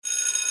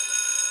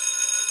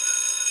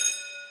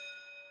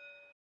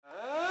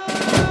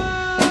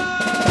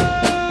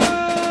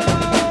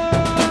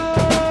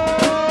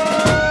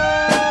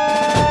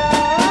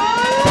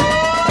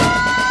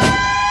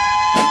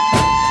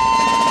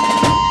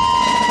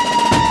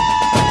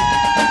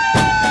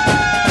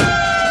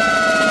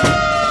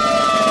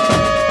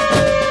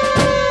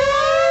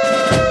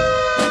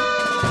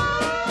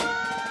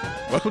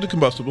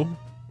Combustible.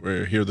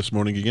 We're here this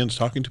morning again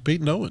talking to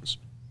Peyton Owens.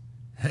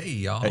 Hey,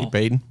 y'all. Hey,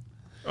 Peyton.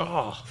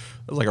 Oh,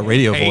 That was like a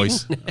radio Peyton.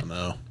 voice. I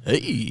know.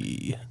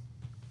 Hey.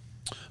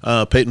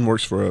 Peyton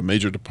works for a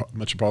major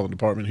metropolitan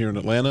department here in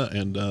Atlanta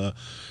and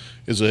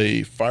is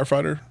a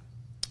firefighter.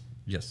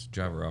 Yes,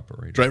 driver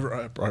operator. Driver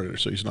operator,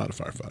 so he's not a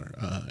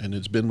firefighter. And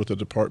it's been with the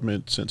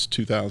department since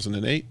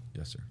 2008.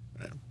 Yes, sir.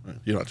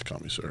 You don't have to call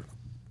me sir.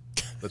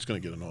 That's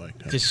going to get annoying.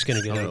 this is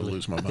going to get I'm gonna ugly.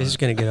 lose my mind. This is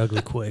going to get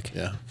ugly quick.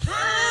 Yeah.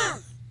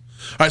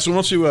 All right, so why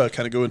don't you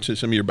kind of go into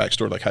some of your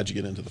backstory, like how'd you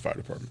get into the fire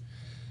department?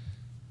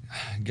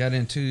 Got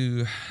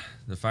into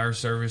the fire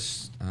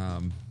service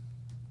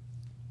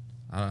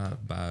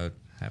by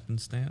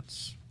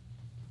happenstance,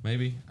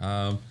 maybe.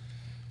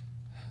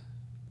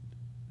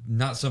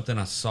 Not something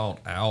I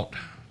sought out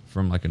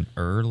from like an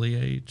early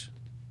age.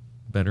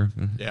 Better.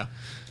 Yeah.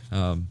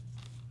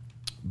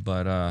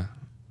 But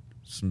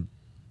some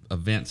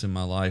events in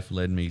my life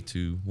led me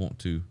to want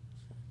to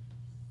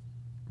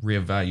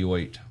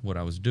reevaluate what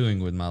I was doing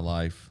with my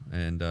life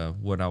and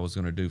what I was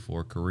going to do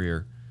for a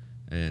career,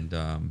 and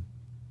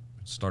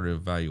started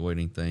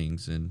evaluating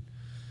things. And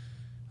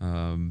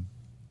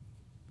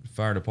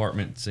fire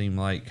department seemed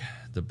like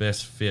the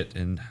best fit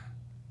in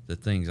the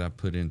things I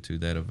put into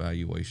that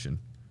evaluation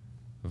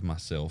of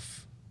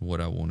myself,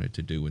 what I wanted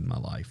to do with my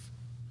life.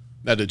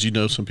 Now, did you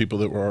know some people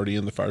that were already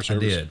in the fire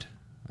service?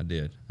 I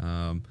did.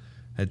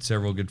 Had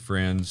several good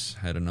friends.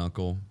 Had an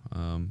uncle.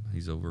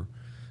 He's over.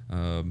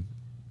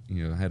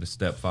 I had a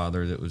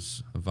stepfather that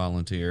was a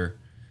volunteer.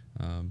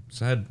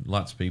 So I had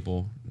lots of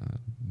people.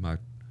 My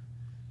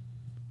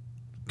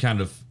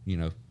kind of,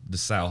 the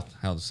South,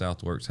 how the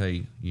South works.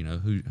 Hey,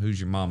 who's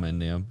your mama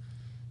and them?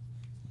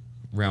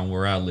 Around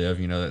where I live,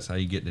 that's how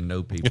you get to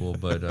know people.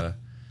 But,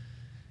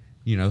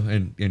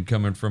 and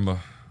coming from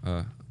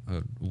a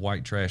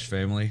white trash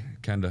family,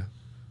 kind of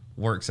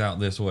works out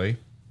this way.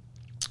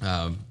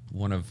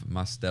 One of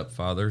my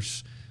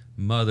stepfather's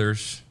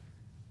mother's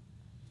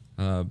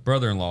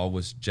brother-in-law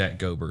was Jack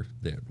Gober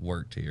that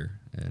worked here.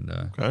 And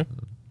Okay. I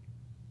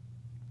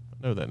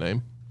know that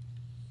name.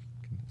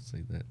 Can I say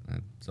that?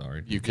 I'm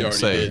sorry. You can already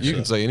say did, it. You so.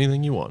 can say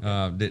anything you want.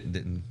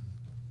 Didn't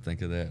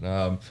think of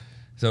that.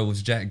 So it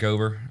was Jack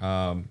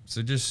Gober.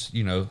 So just,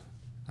 I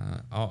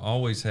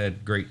always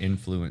had great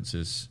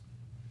influences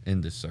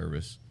in this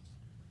service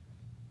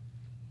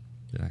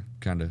that I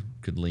kind of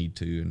could lead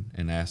to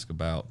and ask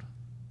about.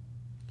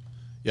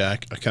 Yeah, I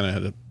kind of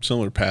had a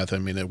similar path. I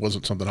mean, it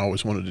wasn't something I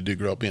always wanted to do,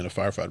 grow up being a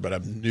firefighter, but I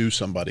knew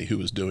somebody who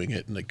was doing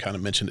it, and they kind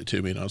of mentioned it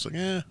to me, and I was like,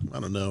 I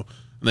don't know.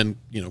 And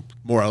then,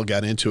 more I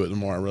got into it, the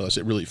more I realized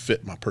it really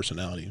fit my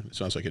personality. It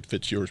sounds like it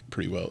fits yours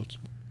pretty well.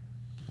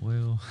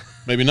 Well,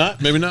 Maybe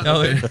not. Maybe not.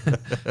 no, Okay.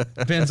 it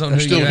depends on I'm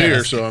who still you here,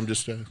 ask. so I'm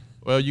just.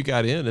 Well, you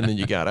got in and then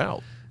you got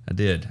out. I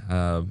did.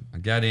 I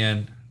got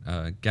in,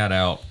 got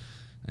out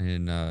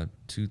in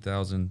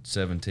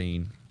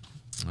 2017.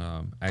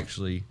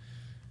 Actually,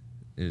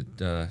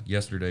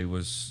 yesterday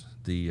was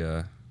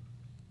the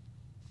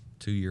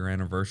 2-year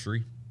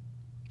anniversary.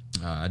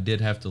 I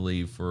did have to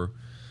leave for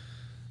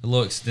a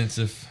little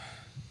extensive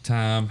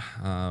time.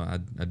 I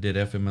did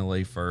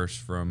FMLA first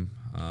from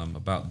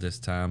about this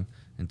time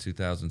in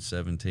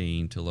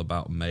 2017 till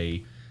about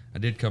May. I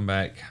did come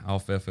back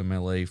off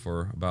FMLA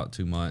for about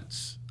 2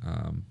 months.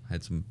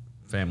 Had some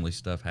family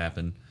stuff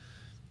happen.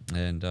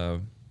 And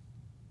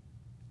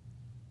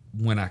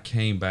when I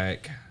came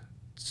back,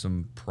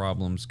 some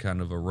problems kind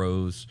of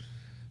arose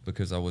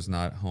because I was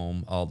not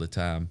home all the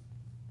time.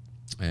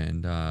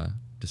 And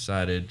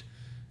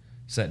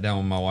sat down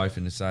with my wife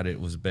and decided it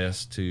was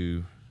best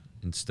to,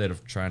 instead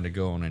of trying to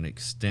go on an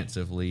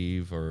extensive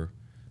leave or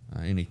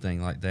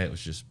anything like that, it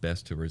was just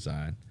best to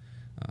resign.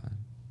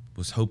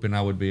 Was hoping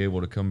I would be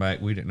able to come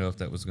back. We didn't know if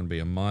that was going to be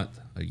a month,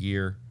 a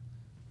year,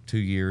 2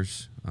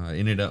 years.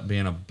 Ended up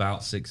being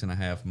about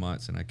 6.5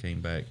 months, and I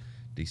came back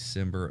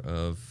December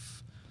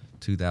of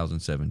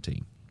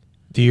 2017.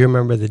 Do you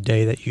remember the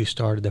day that you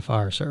started the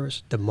fire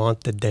service? The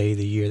month, the day,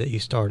 the year that you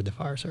started the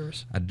fire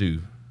service? I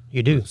do.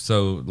 You do?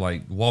 So,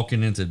 like,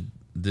 walking into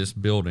this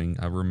building,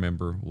 I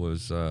remember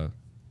was the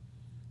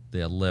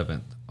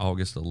 11th,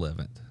 August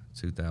 11th,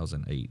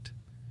 2008.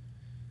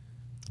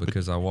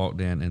 Because I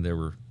walked in and there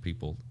were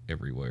people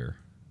everywhere.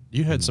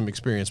 You had some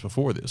experience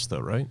before this, though,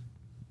 right?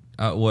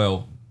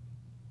 Well,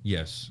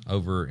 yes,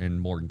 over in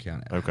Morgan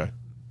County. Okay.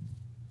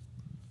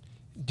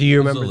 Do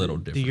you was a remember? little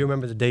Do different. you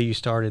remember the day you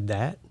started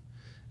that?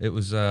 It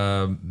was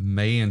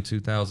May in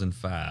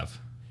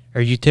 2005.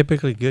 Are you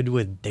typically good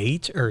with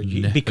dates, or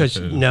No. because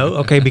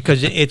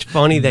because it's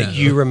funny that No.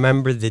 you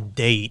remember the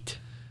date.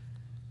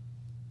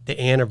 The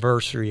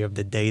anniversary of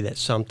the day that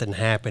something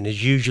happened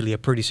is usually a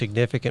pretty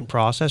significant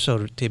process.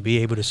 So to be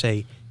able to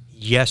say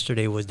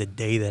yesterday was the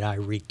day that I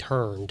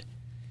returned,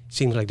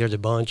 seems like there's a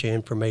bunch of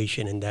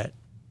information in that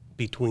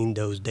between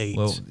those dates.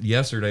 Well,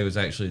 yesterday was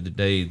actually the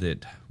day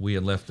that we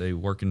had left a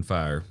working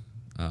fire.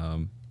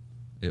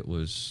 It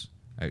was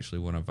actually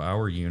one of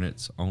our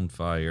units on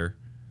fire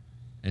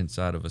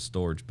inside of a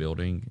storage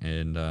building,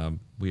 and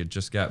we had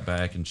just got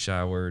back and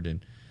showered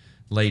and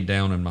laid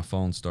down, and my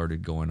phone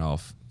started going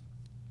off.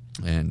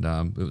 And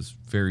it was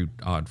very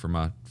odd for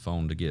my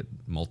phone to get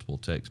multiple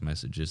text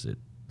messages at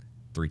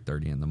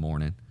 3:30 in the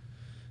morning.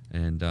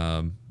 And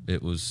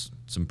it was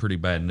some pretty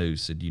bad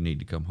news. Said, you need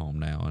to come home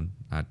now. And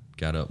I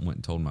got up and went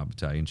and told my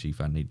battalion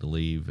chief I need to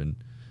leave. And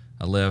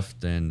I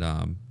left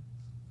and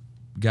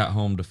got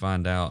home to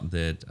find out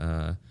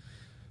that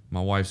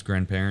my wife's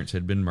grandparents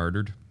had been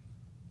murdered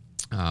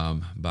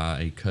by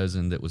a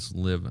cousin that was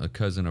a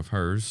cousin of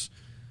hers,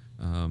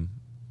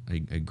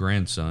 a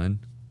grandson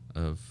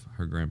of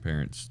her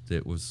grandparents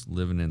that was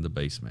living in the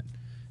basement.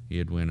 He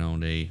had went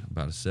on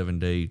about a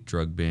 7-day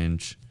drug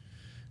binge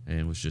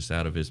and was just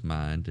out of his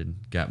mind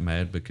and got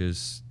mad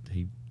because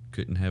he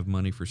couldn't have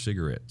money for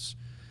cigarettes.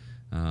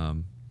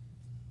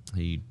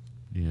 He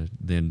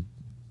then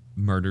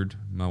murdered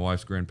my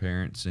wife's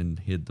grandparents and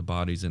hid the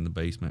bodies in the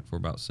basement for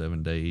about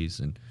 7 days,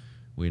 and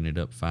we ended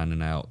up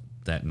finding out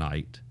that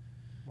night.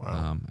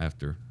 Wow.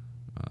 After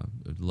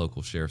the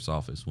local sheriff's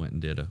office went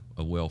and did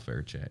a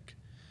welfare check.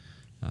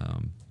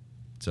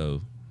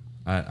 So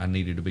I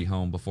needed to be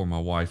home before my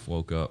wife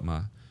woke up.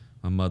 My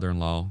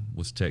mother-in-law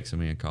was texting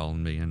me and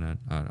calling me, and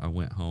I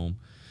went home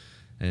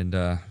and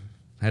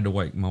had to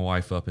wake my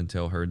wife up and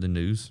tell her the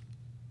news.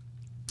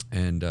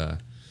 And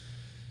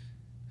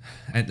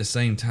at the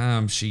same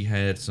time, she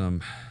had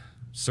some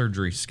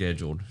surgery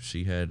scheduled.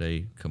 She had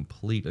a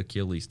complete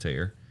Achilles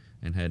tear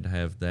and had to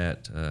have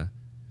that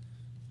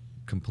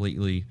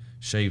completely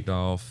shaved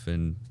off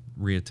and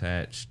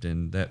reattached,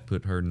 and that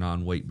put her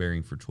non-weight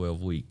bearing for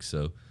 12 weeks.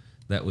 So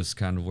that was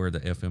kind of where the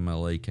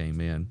FMLA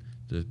came in,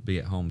 to be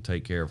at home,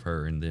 take care of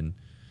her. And then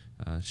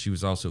she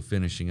was also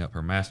finishing up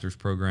her master's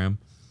program,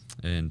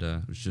 and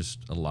it was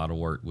just a lot of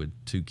work with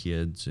 2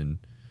 kids and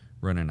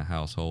running a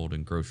household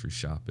and grocery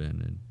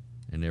shopping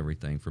and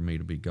everything for me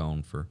to be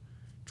gone for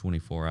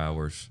 24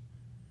 hours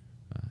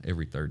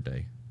every third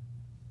day.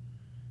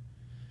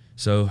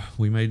 So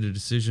we made the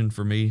decision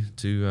for me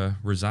to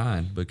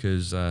resign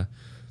because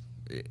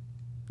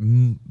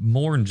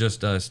more than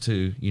just us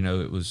too,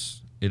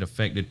 it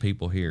affected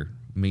people here.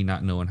 Me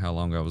not knowing how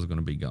long I was going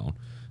to be gone.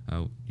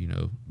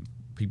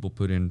 People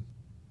put in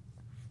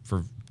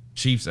for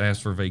chiefs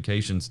asked for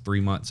vacations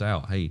 3 months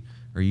out. Hey,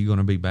 are you going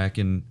to be back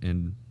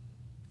in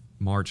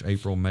March,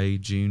 April, May,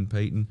 June,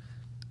 Peyton?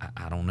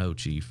 I don't know,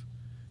 Chief.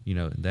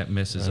 That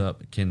messes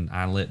up. Can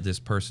I let this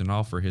person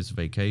off for his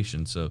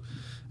vacation? So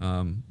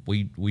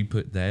we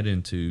put that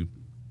into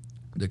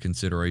the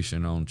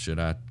consideration on, should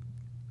I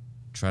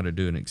try to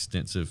do an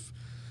extensive,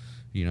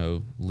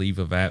 leave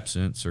of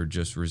absence or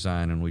just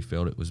resign? And we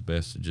felt it was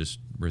best to just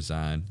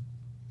resign,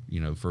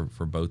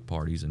 for both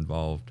parties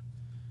involved.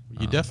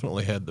 You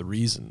definitely had the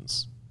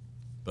reasons,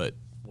 but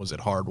was it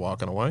hard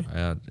walking away?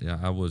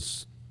 I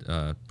was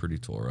pretty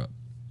tore up.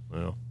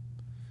 Well,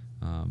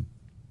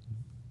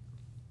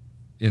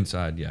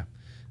 inside, yeah.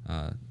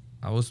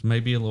 I was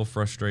maybe a little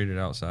frustrated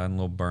outside and a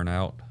little burnt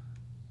out.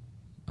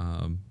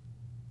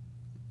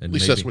 At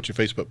least that's what your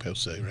Facebook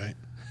posts say, right?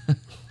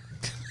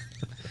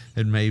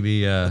 And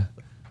maybe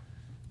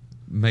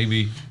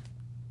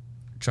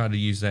try to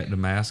use that to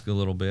mask a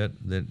little bit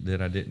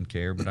that I didn't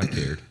care, but I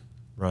cared.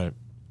 right.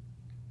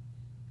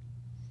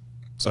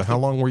 So how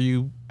long were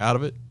you out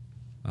of it?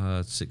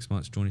 6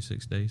 months,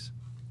 26 days.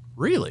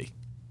 Really?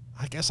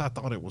 I guess I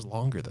thought it was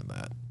longer than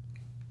that.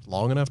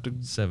 Long enough to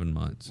 7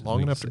 months. Long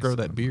We enough could to say grow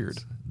that 7 beard.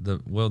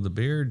 months. The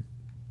beard,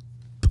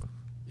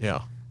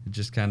 Yeah. it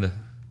just kind of,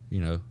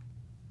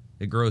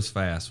 it grows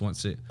fast.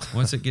 Once it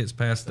gets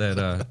past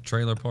that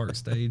trailer park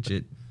stage,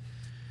 it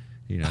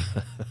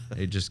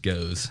just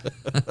goes.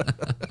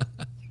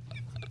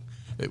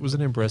 It was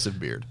an impressive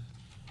beard.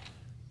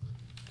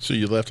 So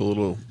you left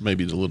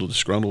maybe a little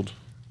disgruntled,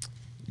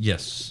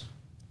 Yes,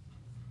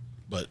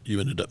 but you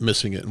ended up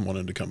missing it and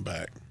wanted to come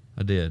back.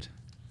 I did.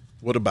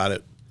 What about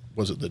it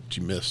was it that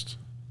you missed?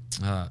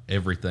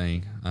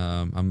 Everything.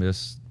 I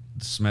miss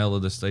the smell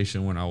of the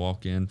station when I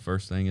walk in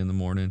first thing in the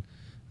morning.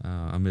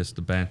 I miss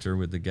the banter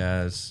with the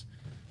guys.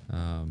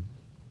 I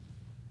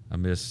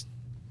miss,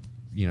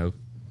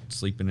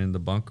 sleeping in the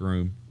bunk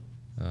room,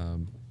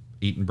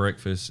 eating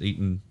breakfast,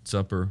 eating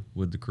supper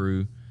with the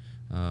crew,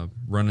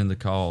 running the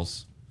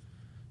calls,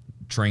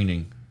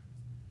 training,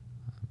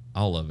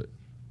 all of it.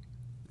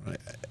 Right.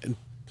 And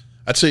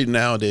I'd say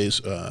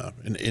nowadays,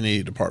 in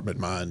any department,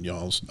 mine,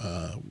 y'all's,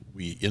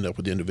 we end up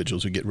with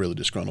individuals who get really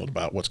disgruntled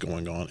about what's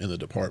going on in the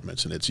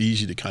departments, and it's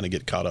easy to kind of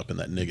get caught up in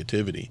that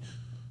negativity.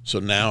 So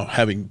now,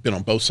 having been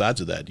on both sides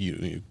of that,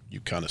 you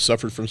kind of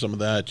suffered from some of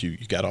that. You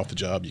got off the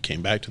job, you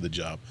came back to the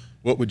job.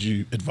 What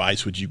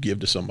advice would you give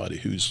to somebody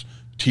who's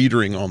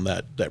teetering on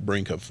that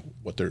brink of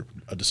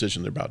a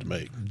decision they're about to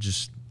make?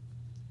 Just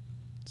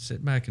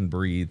sit back and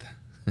breathe.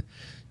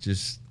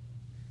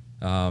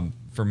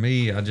 For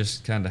me, I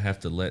just kind of have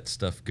to let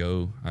stuff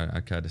go. I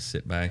kind of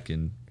sit back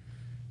and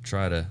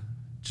try to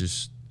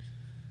just,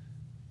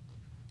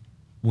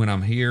 when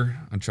I'm here,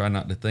 I try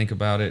not to think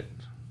about it.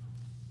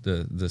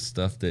 The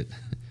stuff that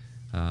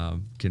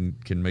can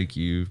make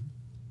you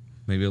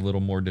maybe a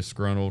little more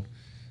disgruntled.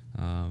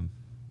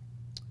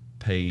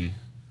 Pay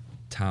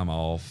time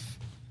off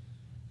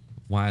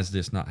why is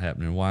this not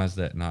happening? Why is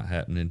that not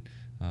happening?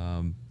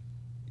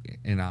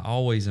 And I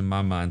always, in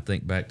my mind,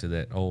 think back to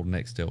that old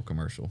Nextel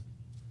commercial,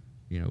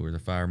 where the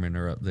firemen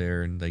are up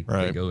there and they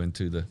go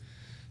into the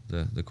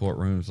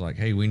courtrooms like,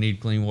 hey, we need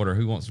clean water.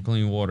 Who wants some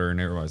clean water? And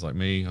everybody's like,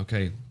 me.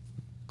 Okay,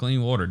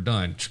 clean water,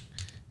 done.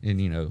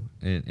 And,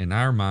 in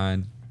our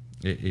mind,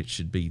 it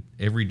should be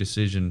every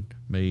decision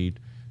made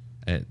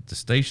at the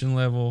station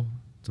level,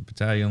 the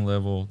battalion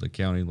level, the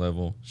county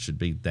level should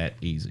be that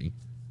easy.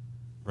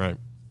 Right.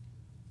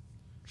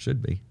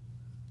 Should be.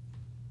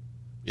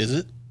 Is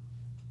it?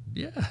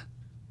 Yeah.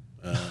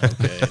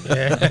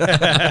 Okay.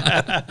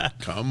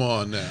 Come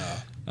on now.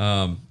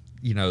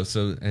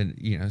 So, and,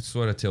 it's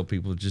what I tell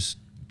people, just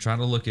try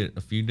to look at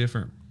a few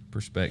different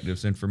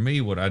perspectives. And for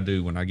me, what I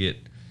do when I get,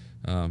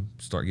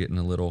 start getting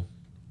a little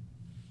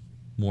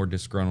more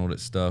disgruntled at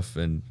stuff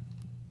and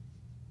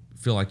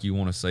feel like you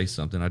want to say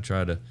something, I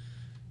try to,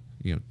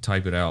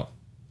 type it out,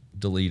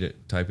 delete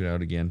it, type it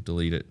out again,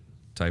 delete it,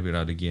 type it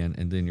out again.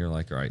 And then you're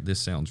like, all right, this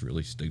sounds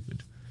really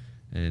stupid.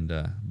 And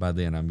by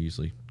then I'm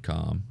usually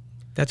calm.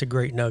 That's a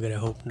great nugget. I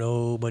hope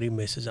nobody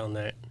misses on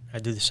that. I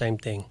do the same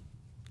thing.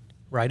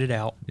 Write it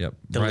out. Yep.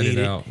 Delete Write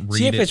it out. Read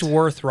See if it. it's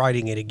worth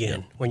writing it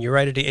again. Yep. When you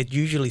write it, it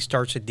usually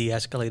starts to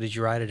de-escalate as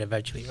you write it.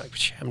 Eventually, you're like,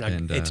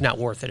 it's not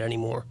worth it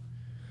anymore.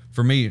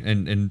 For me,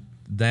 and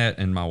that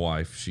and my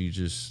wife, she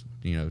just,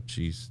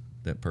 she's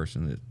that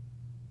person that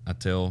I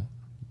tell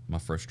my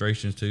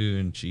frustrations to,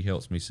 and she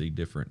helps me see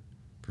different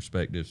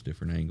perspectives,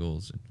 different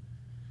angles. And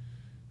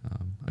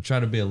I try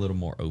to be a little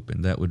more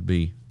open. That would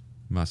be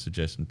my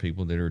suggestion to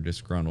people that are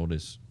disgruntled,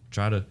 is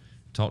try to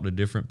talk to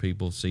different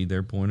people, see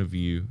their point of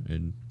view,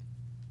 and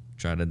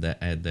try to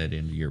add that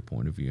into your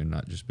point of view, and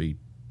not just be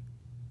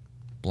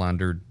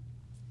blinded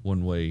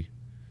one way.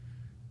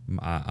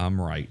 I'm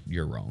right,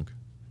 you're wrong.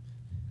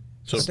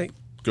 So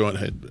go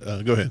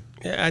ahead. Go ahead.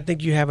 I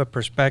think you have a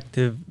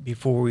perspective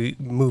before we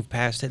move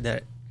past it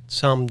that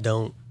some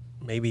don't,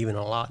 maybe even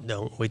a lot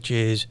don't, which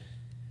is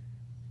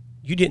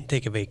you didn't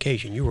take a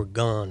vacation. You were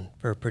gone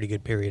for a pretty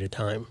good period of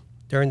time.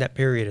 During that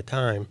period of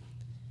time,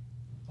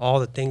 all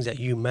the things that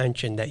you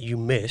mentioned that you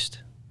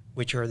missed,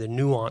 which are the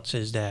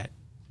nuances that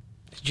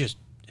it's just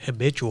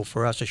habitual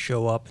for us to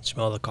show up and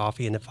smell the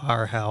coffee in the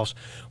firehouse.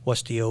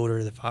 What's the odor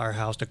of the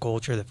firehouse, the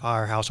culture of the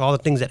firehouse, all the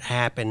things that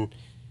happen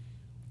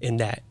in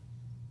that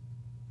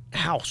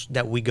house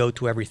that we go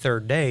to every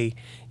third day.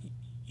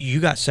 You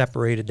got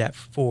separated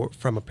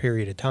from a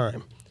period of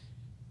time.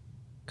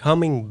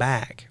 Coming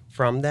back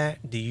from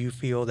that, do you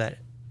feel that,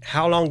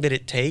 how long did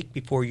it take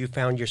before you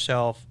found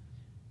yourself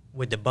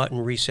with the button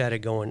reset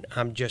of going,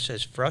 I'm just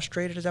as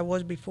frustrated as I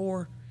was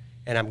before,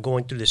 and I'm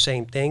going through the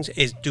same things?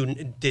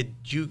 Did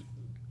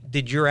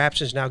your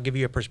absence now give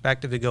you a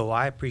perspective to go,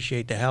 I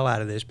appreciate the hell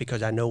out of this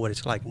because I know what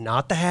it's like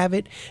not to have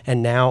it,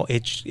 and now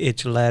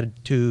it's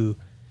led to,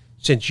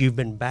 since you've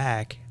been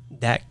back,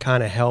 that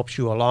kind of helps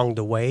you along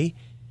the way?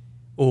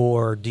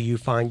 Or do you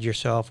find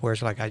yourself where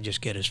it's like, I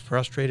just get as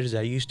frustrated as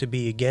I used to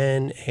be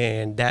again,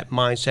 and that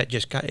mindset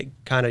just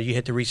kind of, you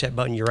hit the reset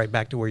button, you're right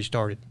back to where you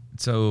started?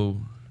 So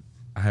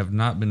I have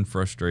not been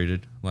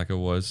frustrated like I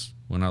was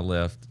when I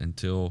left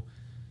until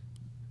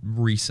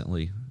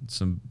recently.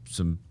 Some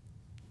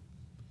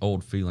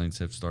old feelings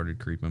have started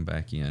creeping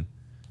back in,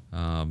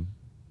 and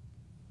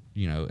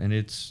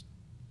it's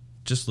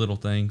just little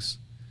things.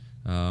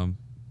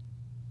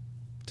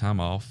 Time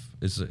off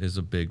is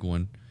a big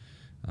one.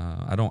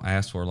 I don't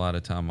ask for a lot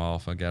of time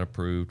off. I got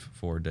approved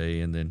for a day,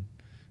 and then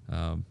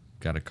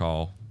got a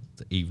call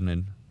the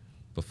evening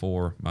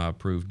before my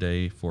approved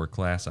day for a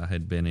class I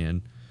had been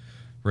in,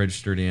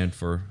 registered in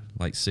for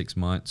like 6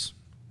 months.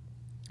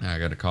 I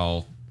got a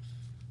call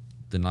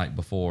the night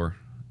before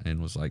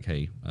and was like,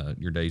 hey,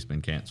 your day's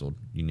been canceled.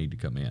 You need to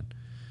come in.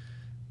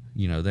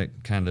 That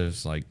kind of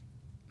is like,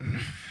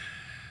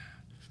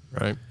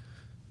 right,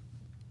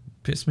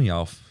 pissed me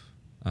off.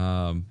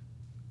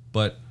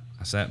 But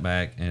I sat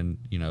back and,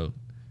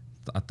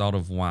 I thought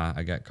of why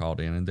I got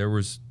called in, and there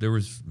was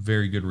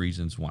very good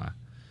reasons why.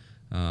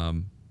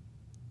 And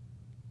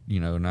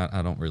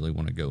I don't really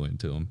want to go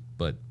into them,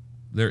 but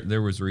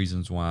there was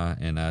reasons why,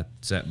 and I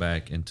sat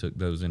back and took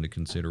those into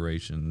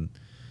consideration.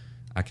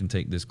 I can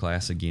take this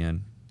class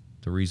again.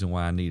 The reason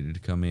why I needed to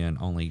come in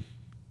only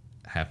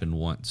happened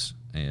once,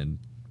 and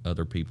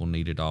other people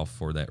needed off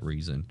for that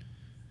reason.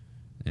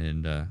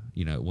 And,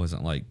 it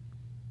wasn't like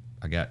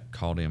I got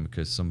called in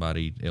because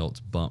somebody else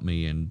bumped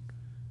me and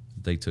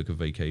they took a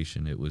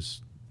vacation. It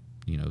was,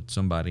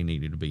 somebody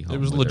needed to be home. It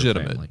was with their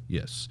legitimate. family.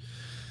 Yes.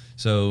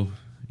 So,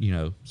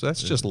 So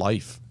that's just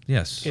life.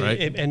 Yes.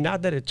 Right. And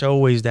not that it's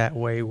always that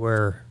way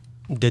where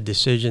the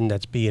decision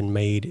that's being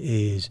made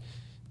is,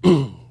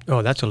 oh,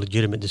 that's a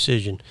legitimate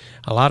decision.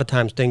 A lot of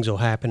times things will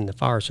happen in the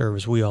fire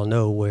service, we all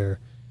know, where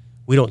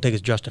we don't think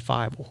it's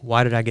justifiable.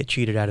 Why did I get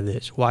cheated out of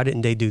this? Why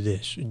didn't they do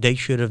this? They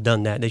should have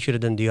done that. They should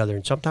have done the other.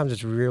 And sometimes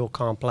it's real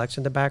complex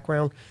in the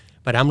background.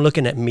 But I'm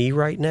looking at me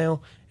right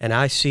now, and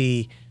I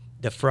see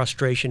the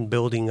frustration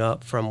building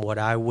up from what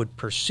I would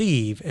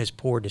perceive as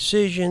poor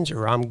decisions,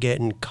 or I'm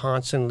getting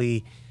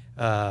constantly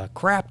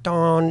crapped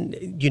on,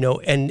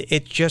 and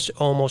it's just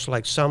almost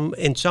like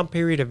in some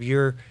period of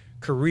your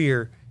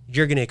career,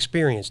 you're going to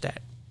experience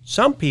that.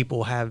 Some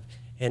people have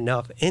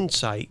enough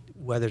insight,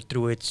 whether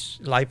through its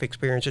life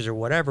experiences or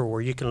whatever,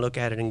 where you can look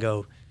at it and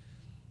go,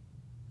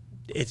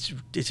 this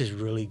is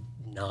really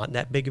not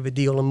that big of a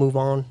deal and move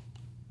on,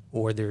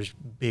 or there's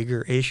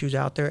bigger issues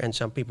out there, and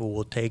some people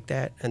will take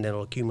that and then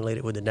it'll accumulate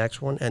it with the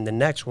next one and the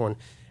next one,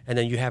 and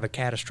then you have a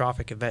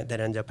catastrophic event that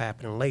ends up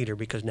happening later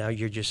because now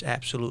you're just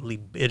absolutely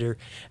bitter.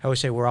 I always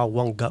say we're all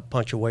one gut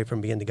punch away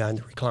from being the guy in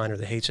the recliner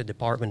that hates the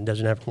department and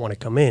doesn't ever want to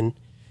come in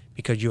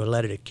because you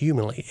let it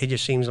accumulate. It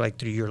just seems like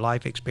through your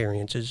life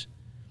experiences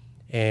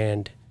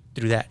and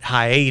through that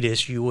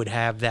hiatus, you would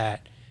have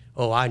that,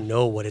 oh, I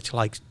know what it's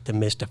like to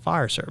miss the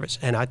fire service.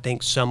 And I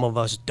think some of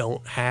us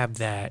don't have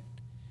that.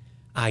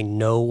 I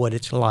know what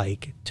it's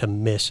like to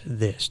miss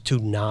this, to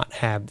not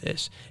have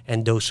this.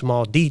 And those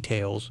small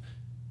details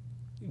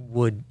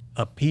would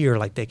appear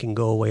like they can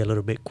go away a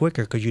little bit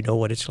quicker because you know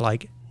what it's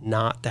like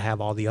not to have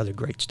all the other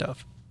great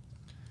stuff.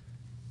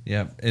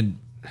 Yeah, and,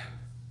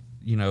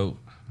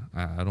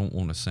 I don't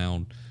want to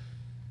sound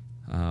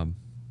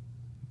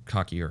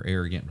cocky or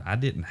arrogant. I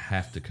didn't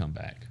have to come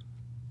back.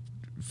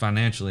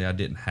 Financially, I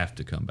didn't have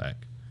to come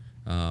back.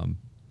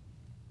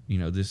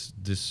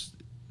 This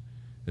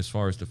as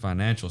far as the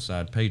financial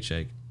side,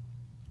 paycheck,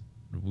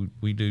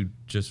 we do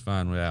just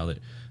fine without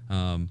it.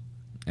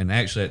 And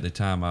actually, at the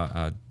time,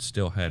 I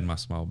still had my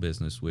small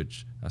business,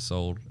 which I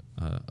sold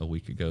a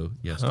week ago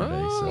yesterday.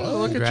 Well,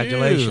 look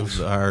Congratulations.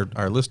 at you.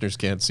 Our listeners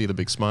can't see the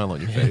big smile on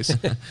your face.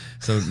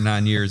 So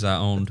 9 years I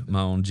owned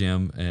my own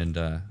gym,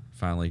 and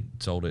finally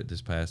sold it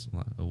this past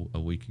a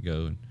week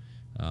ago,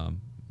 and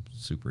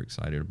super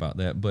excited about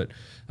that. But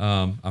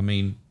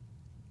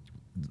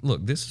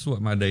look, this is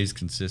what my days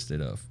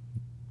consisted of.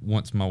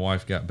 Once my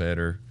wife got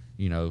better,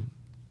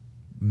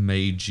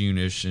 May,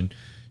 June-ish, and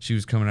she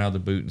was coming out of the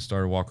boot and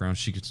started walking around,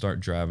 she could start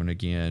driving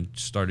again.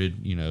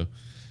 Started,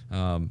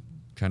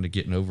 kind of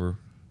getting over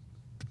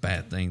the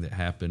bad thing that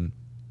happened.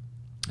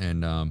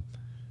 And,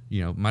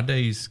 my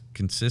days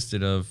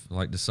consisted of,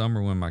 like the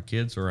summer when my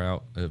kids were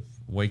out, of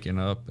waking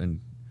up and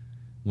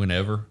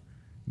whenever,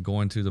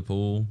 going to the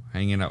pool,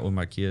 hanging out with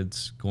my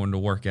kids, going to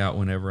work out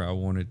whenever I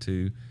wanted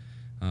to,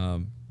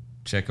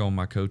 check on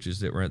my coaches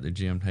that were at the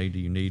gym. Hey, do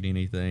you need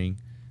anything?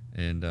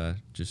 And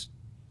just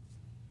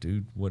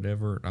do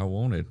whatever I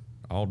wanted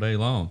all day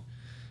long.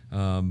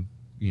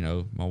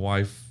 My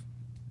wife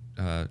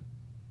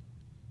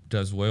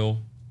does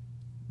well,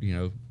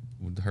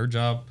 with her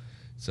job,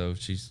 so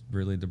she's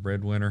really the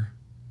breadwinner.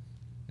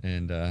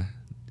 And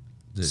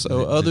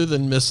other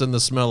than missing the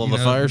smell of the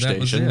fire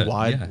station,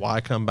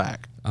 why come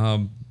back?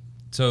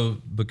 So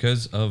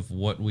because of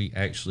what we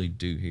actually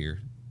do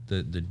here,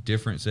 the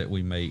difference that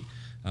we make,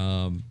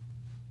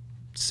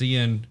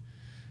 seeing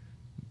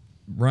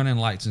running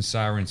lights and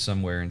sirens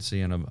somewhere and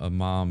seeing a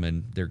mom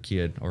and their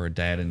kid, or a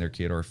dad and their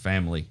kid, or a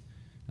family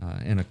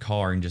in a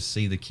car, and just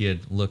see the kid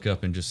look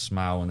up and just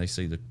smile when they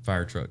see the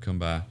fire truck come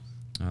by.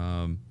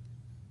 When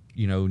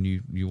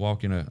you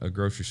walk in a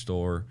grocery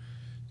store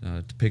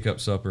to pick up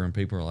supper, and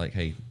people are like,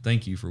 hey,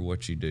 thank you for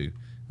what you do.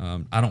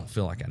 I don't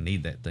feel like I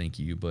need that thank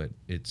you, but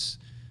it's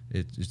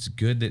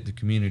good that the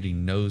community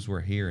knows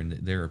we're here and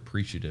that they're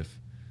appreciative.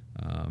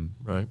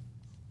 Right.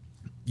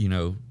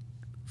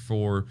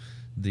 For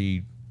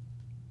the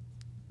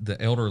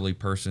elderly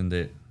person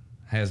that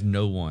has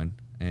no one,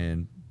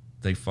 and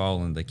they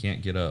fall and they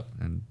can't get up,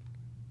 and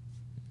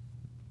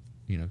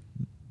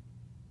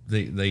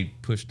they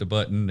push the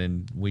button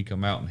and we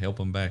come out and help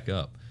them back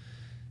up.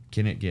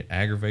 Can it get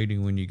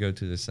aggravating when you go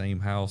to the same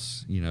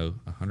house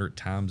 100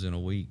 times in a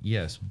week?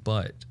 Yes,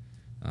 but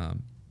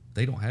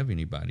they don't have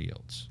anybody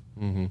else.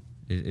 Mm-hmm.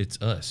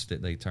 It's us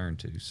that they turn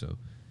to. So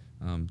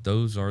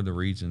those are the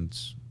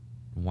reasons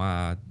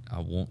why I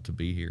want to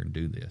be here and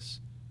do this.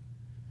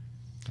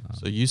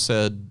 So you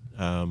said,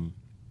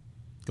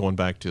 going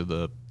back to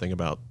the thing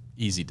about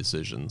easy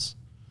decisions,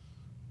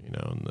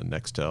 and the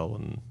Nextel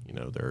and,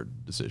 their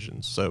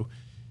decisions. So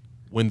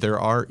when there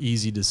are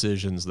easy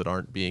decisions that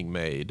aren't being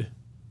made,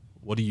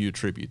 what do you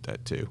attribute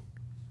that to?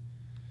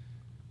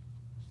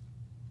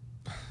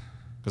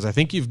 Because I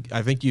think you've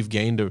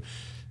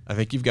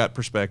got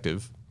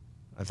perspective.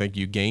 I think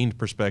you gained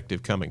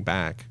perspective coming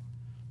back.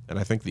 And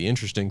I think the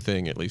interesting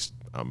thing, at least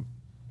I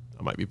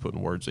might be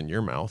putting words in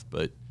your mouth,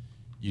 but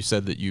you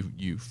said that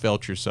you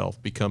felt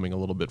yourself becoming a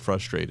little bit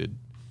frustrated.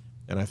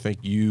 And I think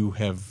you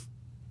have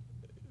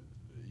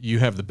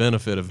the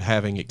benefit of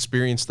having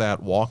experienced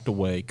that, walked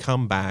away,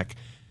 come back,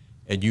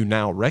 and you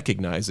now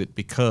recognize it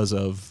because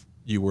of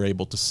you were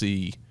able to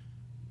see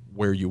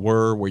where you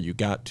were, where you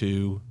got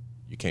to,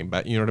 you came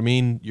back. You know what I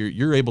mean?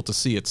 You're able to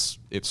see it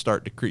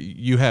start to create.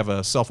 You have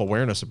a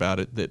self-awareness about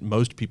it that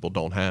most people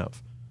don't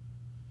have.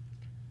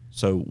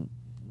 So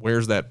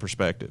where's that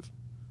perspective?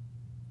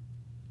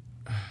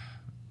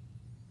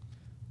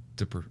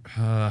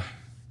 I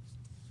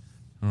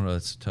don't know.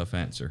 That's a tough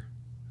answer.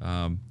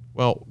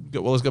 Well,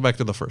 let's go back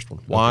to the first one.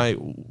 Why,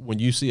 when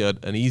you see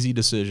an easy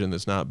decision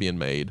that's not being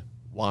made,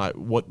 why?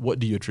 What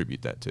do you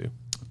attribute that to?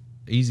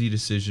 easy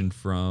decision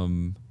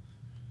from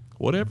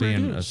Whatever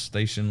being it a is.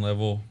 station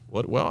level.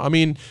 Well, I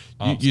mean,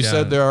 Ops you guy.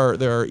 said there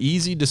are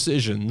easy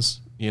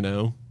decisions. You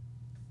know,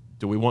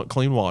 do we want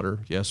clean water?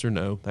 Yes or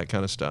no? That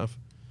kind of stuff.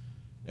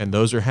 And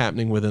those are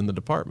happening within the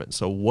department.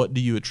 So what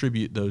do you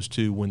attribute those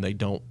to when they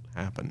don't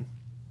happen?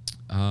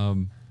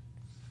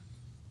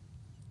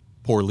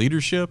 Poor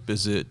leadership?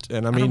 Is it?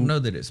 And I I mean, don't know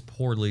that it's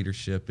poor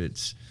leadership.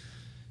 It's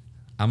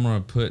I'm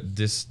going to put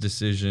this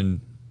decision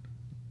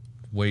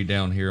way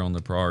down here on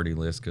the priority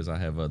list because I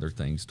have other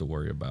things to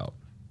worry about.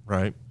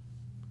 right?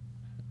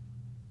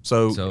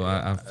 So, So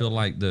I feel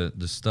like the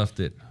stuff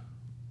that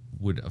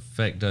would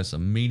affect us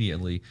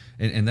immediately,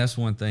 and that's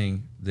one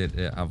thing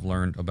that I've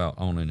learned about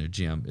owning a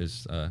gym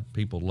is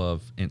people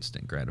love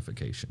instant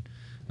gratification.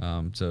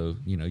 So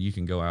you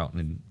can go out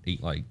and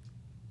eat like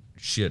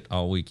shit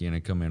all weekend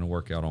and come in and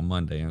work out on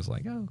Monday, and it's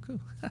like, oh, cool,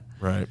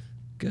 right.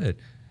 good.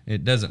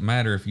 It doesn't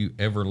matter if you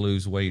ever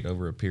lose weight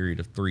over a period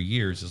of 3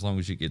 years, as long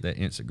as you get that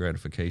instant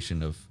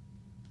gratification of,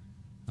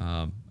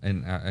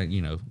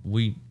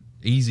 we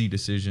easy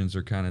decisions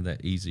are kind of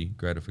that easy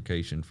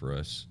gratification for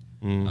us.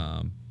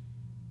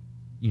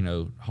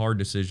 Hard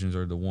decisions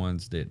are the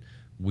ones that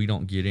we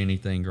don't get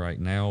anything right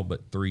now,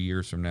 but 3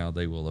 years from now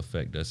they will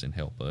affect us and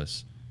help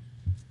us.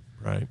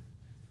 Right.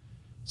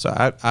 So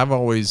I've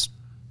always,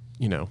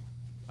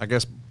 I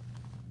guess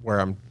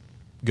where I'm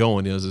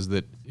going is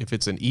that if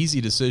it's an easy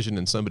decision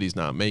and somebody's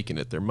not making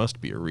it, there must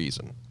be a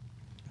reason.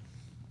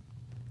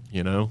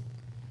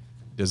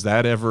 Does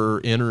that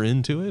ever enter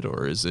into it,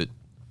 or is it?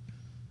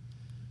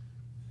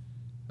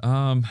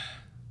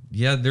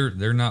 Yeah,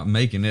 they're not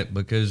making it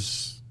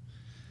because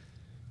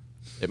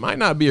It might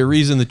not be a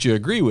reason that you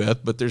agree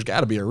with, but there's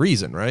got to be a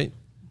reason, right?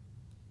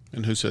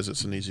 And who says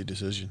it's an easy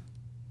decision?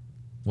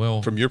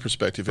 well, From your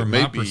perspective, From it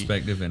may my be.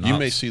 perspective in You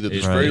may ops, see that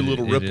there's it- very it-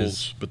 little it ripples,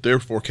 is- but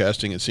they're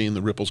forecasting and seeing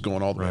the ripples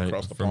going all the way Right.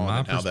 across the from pond my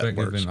and how that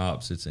perspective works. in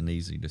ops, it's an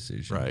easy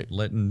decision. Right.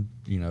 Letting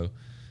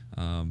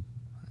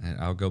and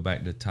I'll go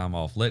back to time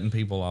off. Letting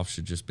people off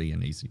should just be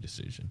an easy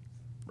decision.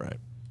 Right.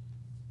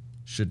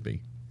 Should be.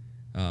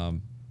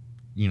 But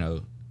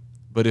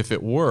if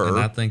it were, And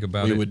I think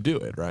about we it- would do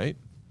it, right?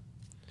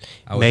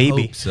 I would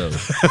Maybe. hope so.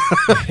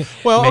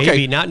 Well, Maybe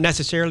okay. not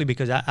necessarily,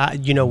 because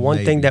one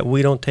thing Maybe. that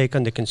we don't take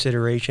under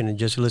consideration and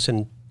just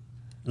listening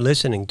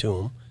to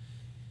them,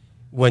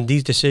 when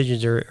these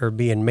decisions are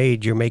being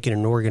made, you're making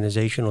an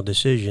organizational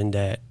decision.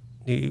 That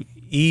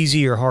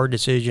easy or hard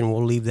decision,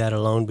 we'll leave that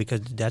alone because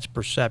that's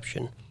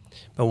perception.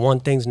 But one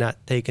thing's not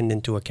taken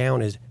into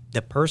account is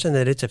the person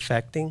that it's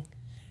affecting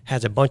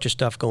has a bunch of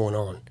stuff going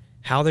on.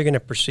 How they're going to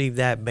perceive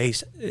that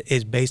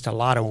is based a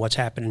lot on what's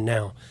happening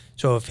now.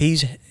 So if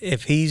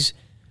he's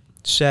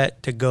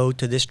set to go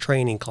to this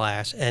training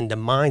class and the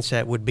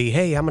mindset would be,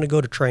 hey, I'm going to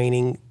go to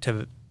training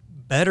to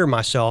better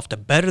myself, to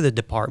better the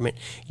department,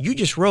 you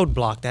just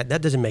roadblock that.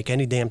 That doesn't make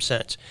any damn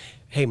sense.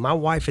 Hey, my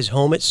wife is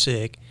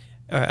homesick.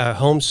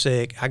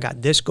 I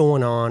got this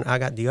going on. I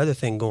got the other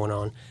thing going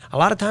on. A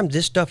lot of times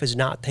this stuff is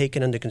not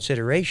taken into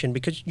consideration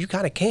because you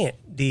kind of can't.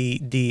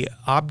 The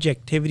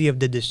objectivity of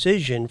the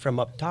decision from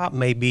up top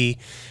may be,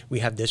 we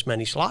have this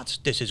many slots.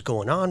 This is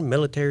going on.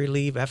 Military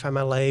leave,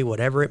 FMLA,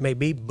 whatever it may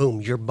be.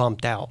 Boom, you're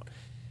bumped out.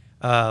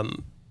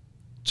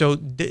 So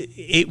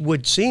it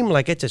would seem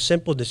like it's a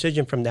simple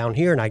decision from down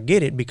here, and I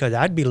get it because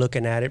I'd be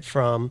looking at it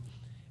from,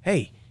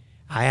 hey,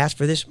 I asked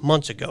for this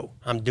months ago.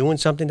 I'm doing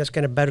something that's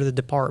going to better the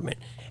department.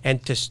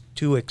 And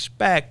to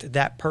expect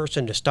that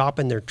person to stop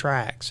in their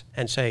tracks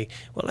and say,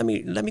 well, let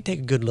me take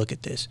a good look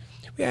at this.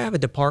 We have a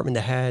department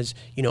that has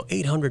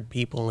 800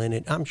 people in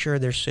it. I'm sure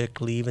there's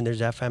sick leave and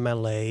there's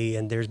FMLA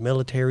and there's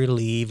military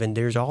leave and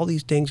there's all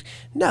these things.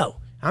 No,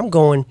 I'm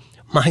going,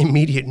 my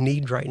immediate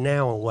need right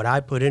now and what I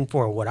put in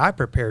for and what I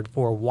prepared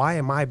for, why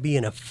am I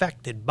being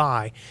affected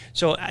by?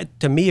 So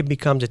to me, it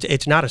becomes,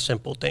 it's not a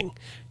simple thing.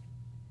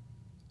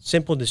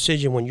 Simple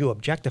decision when you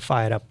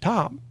objectify it up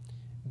top,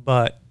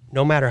 but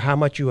no matter how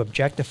much you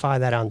objectify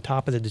that on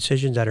top of the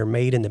decisions that are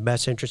made in the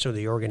best interest of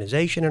the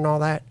organization and all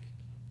that,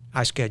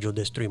 I scheduled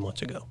this 3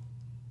 months ago.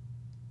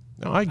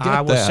 No, I get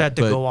I was that, set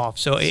to but go off.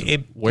 So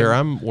where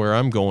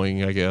I'm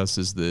going, I guess,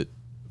 is that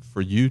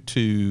for you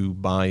to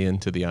buy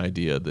into the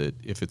idea that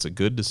if it's a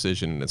good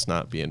decision and it's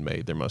not being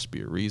made, there must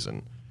be a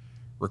reason,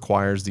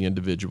 requires the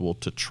individual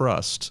to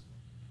trust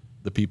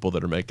the people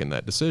that are making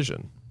that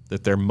decision.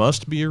 That there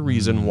must be a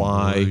reason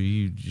why. Well,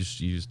 you just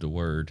used the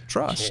word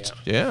Trust.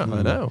 Yeah,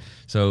 I know.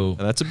 So And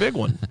that's a big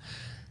one.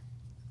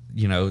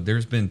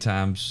 there's been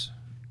times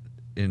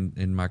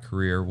in my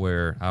career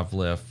where I've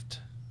left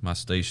my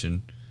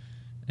station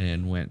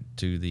and went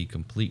to the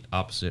complete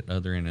opposite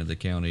other end of the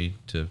county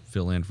to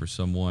fill in for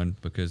someone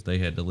because they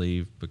had to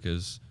leave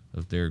because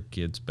of their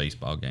kid's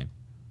baseball game.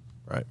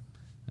 Right.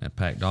 I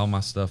packed all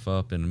my stuff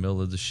up in the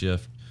middle of the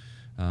shift,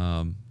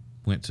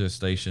 went to a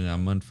station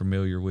I'm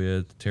unfamiliar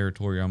with,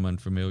 territory I'm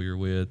unfamiliar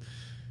with.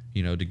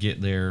 To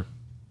get there,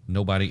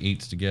 nobody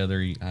eats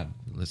together.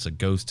 It's a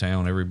ghost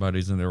town.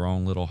 Everybody's in their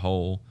own little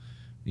hole.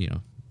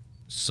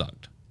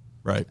 Sucked.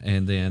 Right.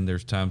 And then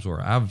there's times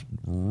where I've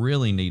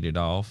really needed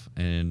off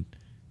and,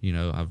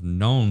 I've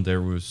known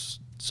there was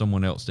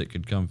someone else that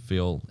could come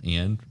fill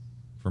in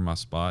for my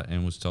spot,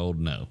 and was told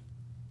no.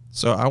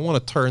 So I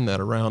want to turn that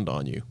around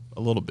on you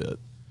a little bit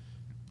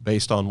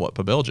based on what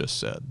Pavel just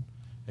said.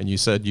 And you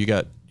said you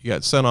got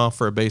sent off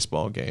for a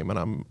baseball game,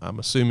 and I'm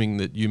assuming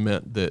that you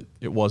meant that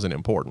it wasn't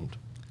important.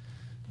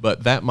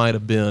 But that might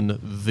have been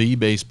the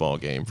baseball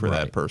game for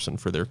that person,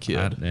 for their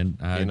kid.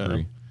 I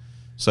agree.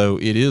 So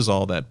it is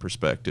all that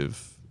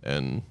perspective,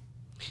 and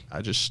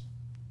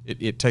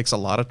it takes a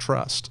lot of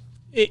trust.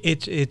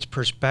 It's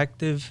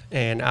perspective,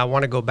 and I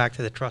want to go back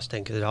to the trust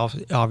thing because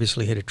it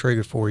obviously hit a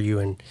trigger for you,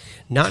 and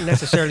not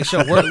necessarily so.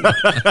 I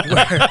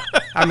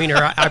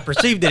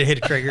perceived that it hit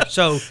a trigger.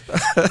 So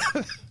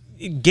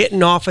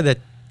getting off of the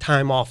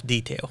time off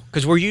detail,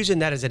 because we're using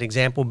that as an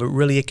example, but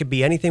really it could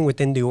be anything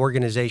within the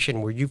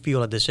organization where you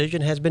feel a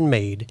decision has been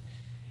made,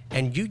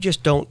 and you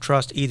just don't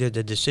trust either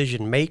the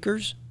decision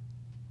makers,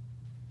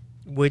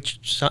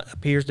 which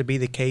appears to be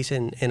the case,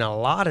 and a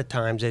lot of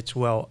times it's,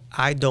 well,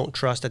 I don't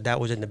trust that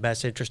was in the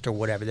best interest or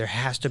whatever. There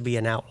has to be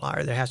an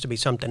outlier. There has to be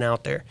something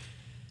out there.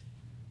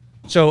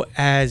 So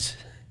as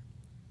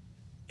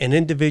an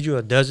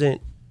individual that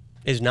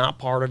is not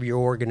part of your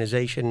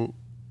organization,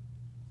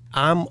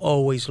 I'm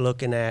always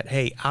looking at,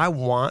 hey, I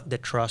want the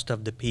trust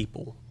of the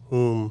people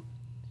whom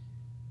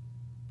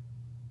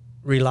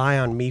rely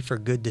on me for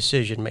good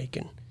decision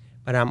making.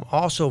 But I'm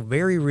also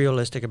very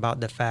realistic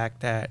about the fact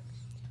that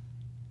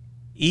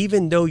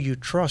even though you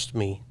trust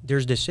me,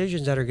 there's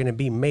decisions that are going to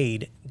be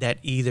made that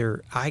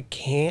either I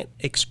can't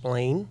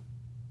explain,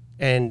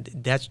 and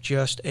that's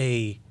just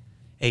a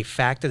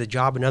fact of the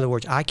job. In other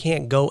words, I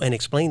can't go and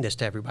explain this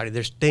to everybody.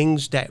 There's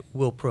things that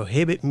will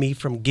prohibit me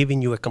from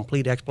giving you a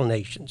complete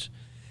explanations.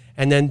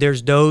 And then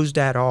there's those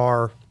that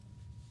are,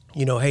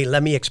 hey,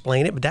 let me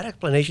explain it, but that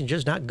explanation is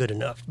just not good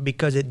enough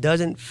because it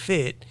doesn't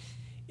fit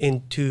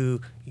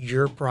into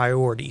your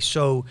priority.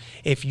 So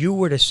if you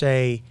were to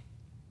say,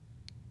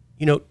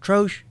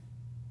 Trosh,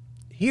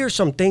 here's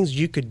some things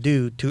you could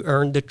do to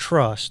earn the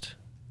trust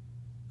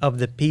of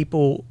the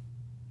people,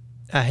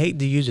 I hate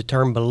to use the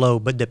term below,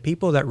 but the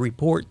people that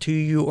report to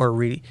you or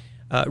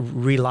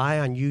rely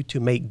on you to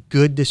make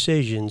good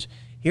decisions.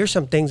 Here's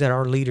some things that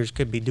our leaders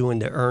could be doing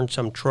to earn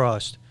some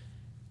trust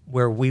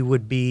where we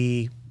would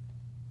be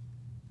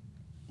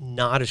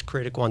not as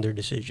critical on their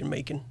decision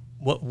making.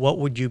 What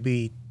would you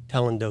be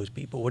telling those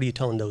people? What are you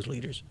telling those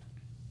leaders?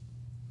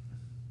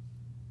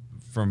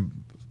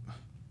 From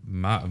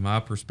my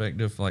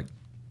perspective, like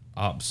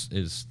ops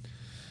is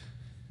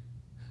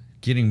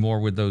getting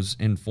more with those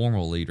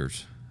informal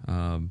leaders,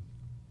 and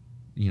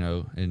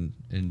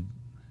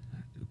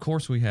of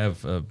course we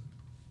have a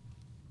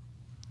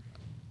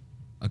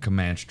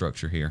command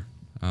structure here.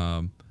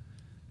 Well,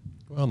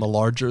 the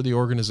larger the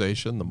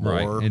organization, the more.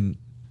 Right, and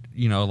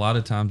a lot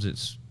of times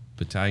it's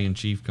battalion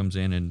chief comes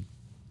in and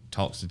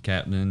talks to the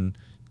captain,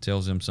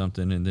 tells him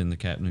something, and then the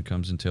captain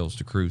comes and tells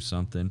the crew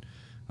something.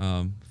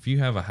 If you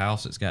have a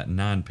house that's got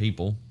 9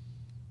 people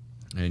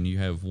and you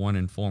have one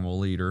informal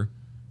leader,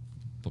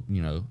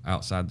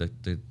 outside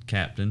the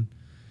captain,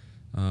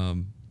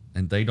 and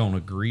they don't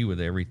agree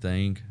with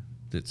everything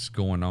that's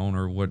going on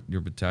or what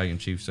your battalion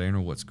chief's saying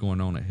or what's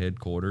going on at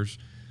headquarters,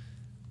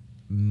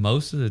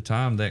 most of the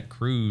time that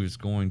crew is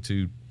going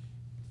to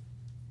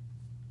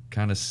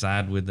kind of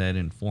side with that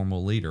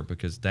informal leader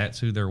because that's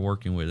who they're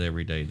working with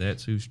every day.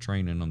 That's who's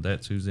training them.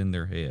 That's who's in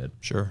their head.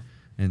 Sure.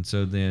 And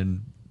so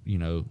then,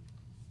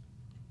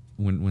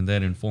 when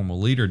that informal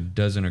leader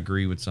doesn't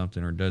agree with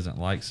something or doesn't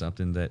like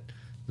something that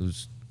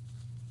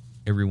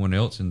everyone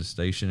else in the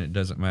station, it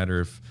doesn't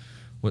matter if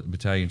what the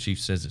battalion chief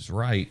says is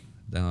right,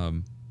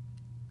 that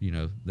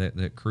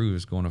crew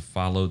is going to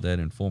follow that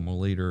informal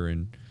leader.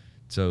 And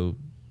so,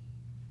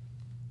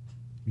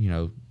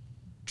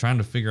 trying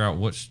to figure out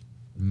what's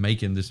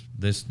making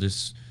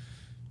this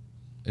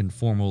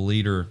informal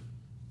leader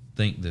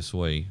think this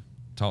way.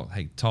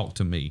 Talk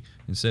to me,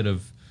 instead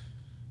of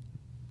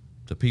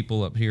the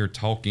people up here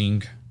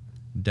talking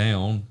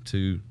down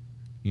to,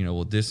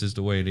 well, this is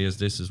the way it is.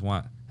 This is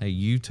why. Hey,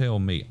 you tell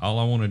me. All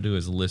I want to do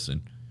is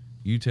listen.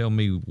 You tell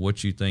me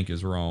what you think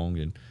is wrong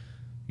and,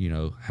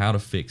 how to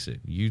fix it.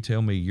 You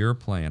tell me your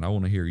plan. I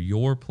want to hear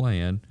your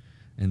plan,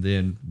 and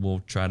then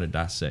we'll try to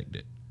dissect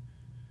it.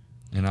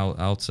 And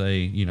I'll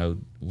say,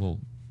 well,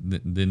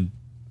 then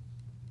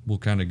we'll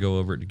kind of go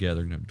over it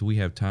together. Now, do we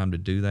have time to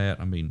do that?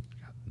 I mean,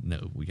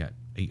 no, we got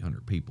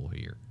 800 people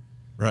here.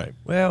 Right.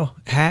 Well,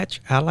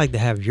 Hatch, I'd like to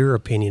have your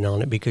opinion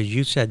on it because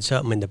you said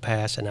something in the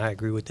past, and I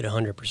agree with it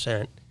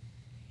 100%.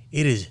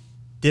 It is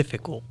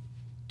difficult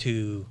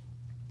to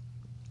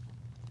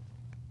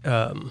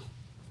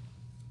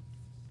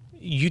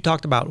you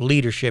talked about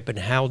leadership and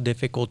how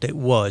difficult it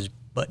was,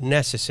 but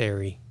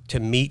necessary to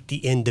meet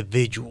the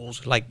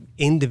individuals, like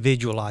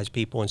individualize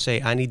people and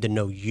say, I need to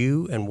know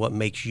you and what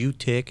makes you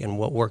tick and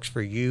what works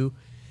for you,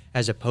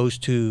 as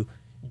opposed to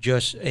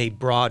just a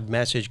broad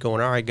message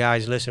going, all right,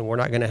 guys, listen, we're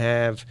not going to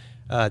have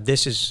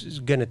this is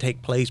going to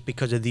take place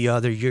because of the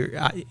other.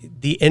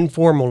 The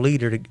informal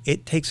leader,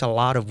 it takes a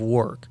lot of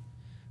work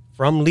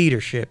from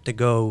leadership to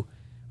go,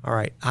 all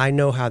right, I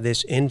know how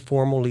this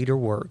informal leader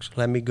works.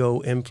 Let me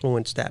go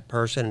influence that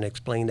person and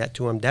explain that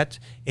to him.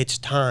 It's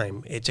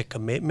time. It's a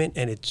commitment,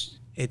 and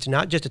it's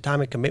not just a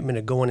time and commitment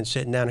of going and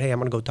sitting down. Hey, I'm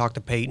going to go talk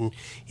to Peyton.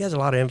 He has a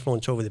lot of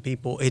influence over the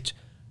people. It's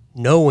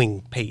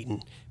knowing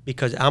Peyton,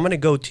 because I'm going to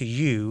go to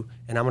you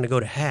and I'm going to go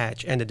to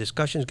Hatch, and the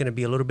discussion is going to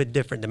be a little bit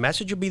different. The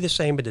message will be the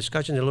same, but the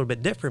discussion is a little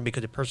bit different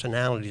because the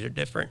personalities are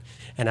different.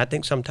 And I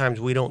think sometimes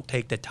we don't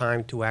take the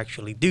time to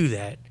actually do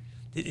that.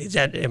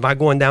 Am I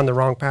going down the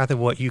wrong path of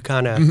what you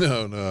kind of?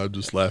 No, I'm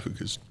just laughing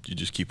because you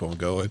just keep on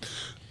going.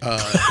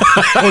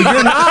 Well,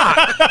 you're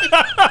not.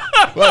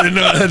 Well, I didn't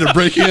know I had to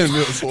break in. It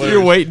was hilarious.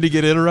 You're waiting to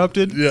get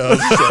interrupted? Yeah, I was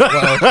just like,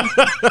 wow.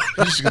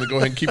 I'm just going to go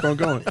ahead and keep on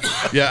going.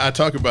 Yeah, I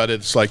talk about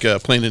it. It's like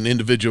playing an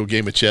individual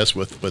game of chess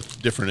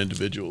with different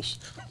individuals.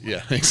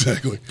 Yeah,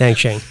 exactly. Thanks,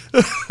 Shane.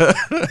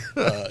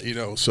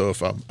 So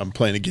if I'm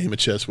playing a game of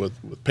chess with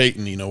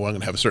Peyton, I'm going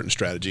to have a certain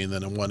strategy, and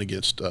then one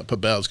against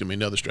Pabel is going to be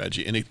another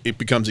strategy, and it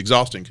becomes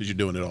exhausting because you're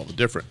doing it all the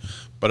different.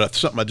 But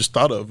something I just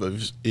thought of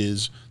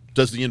is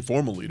does the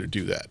informal leader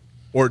do that?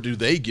 Or do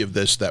they give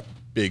that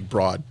big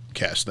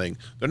broadcast thing?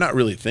 They're not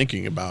really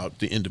thinking about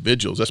the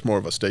individuals. That's more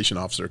of a station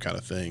officer kind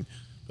of thing.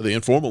 But the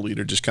informal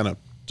leader just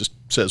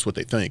says what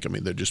they think. I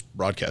mean, they're just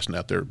broadcasting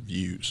out their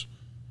views.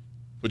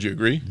 Would you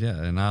agree?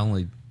 Yeah, and I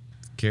only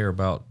care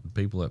about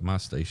people at my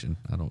station.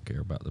 I don't care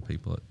about the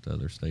people at the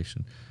other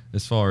station.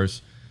 As far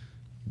as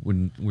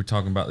when we're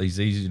talking about these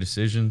easy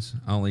decisions,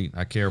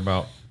 I care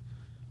about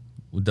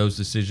those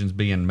decisions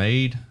being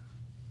made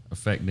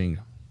affecting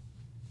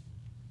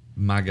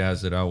my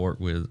guys that I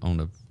work with on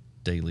a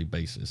daily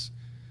basis.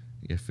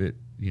 If a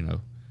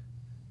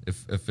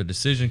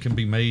decision can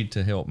be made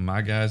to help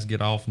my guys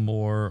get off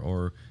more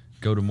or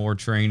go to more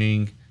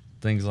training,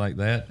 things like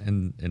that,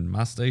 in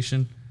my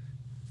station,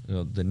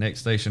 the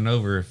next station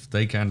over, if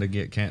they kind of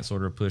get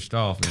canceled or pushed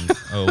off, then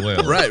oh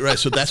well. Right.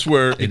 So that's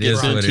where it gets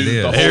is what into it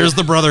is. There's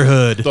the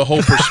brotherhood. the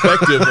whole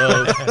perspective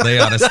of. They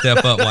ought to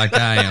step up like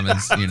I am,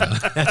 That's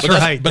That's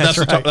right.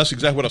 that's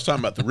exactly what I was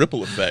talking about. The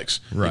ripple effects.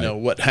 Right.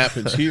 What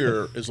happens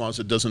here, as long as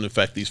it doesn't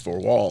affect these four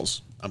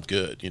walls, I'm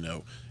good.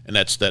 And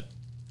that's that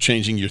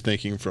changing your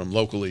thinking from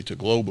locally to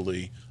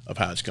globally of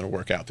how it's going to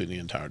work out through the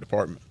entire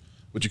department.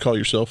 Would you call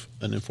yourself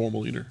an informal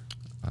leader?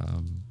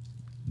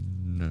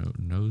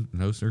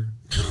 No, sir.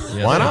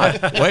 Yes, Why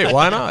not? Wait,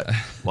 why not?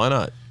 Why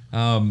not?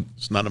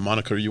 It's not a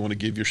moniker you want to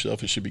give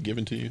yourself. It should be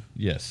given to you.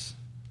 Yes.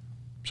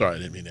 Sorry, I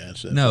didn't mean to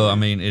answer that. No, I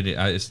mean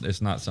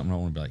it's not something I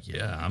want to be like.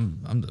 Yeah,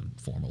 I'm the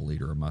formal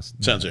leader of my.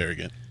 Sounds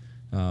arrogant.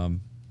 Not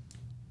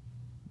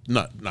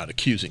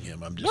accusing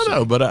him. I'm just No,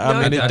 saying. but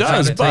I mean, it I try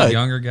does. to take But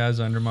younger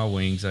guys under my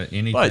wings.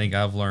 Anything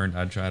I've learned,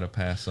 I try to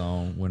pass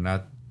on. When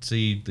I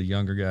see the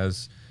younger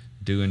guys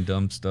doing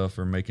dumb stuff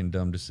or making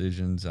dumb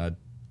decisions, I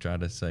try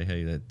to say,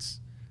 "Hey, I've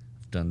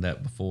done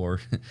that before.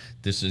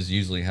 This is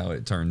usually how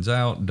it turns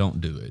out. Don't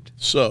do it."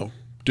 So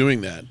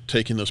doing that,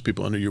 taking those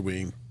people under your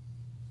wing,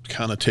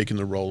 kind of taking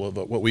the role of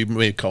what we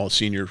may call a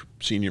senior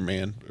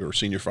man or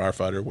senior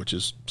firefighter, which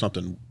is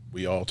something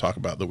we all talk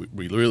about that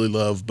we really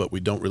love, but we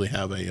don't really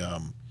have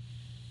a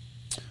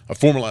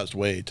formalized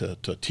way to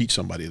teach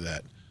somebody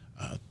that.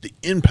 The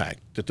impact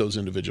that those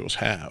individuals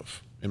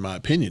have, in my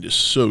opinion, is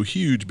so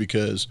huge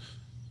because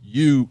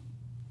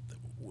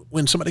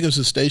when somebody goes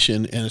to the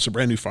station and it's a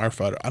brand new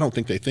firefighter, I don't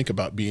think they think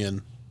about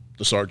being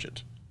the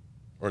sergeant,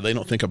 or they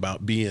don't think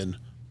about being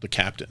the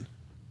captain.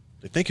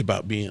 They think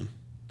about being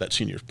that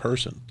senior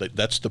person.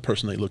 That's the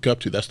person they look up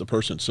to. That's the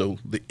person. So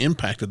the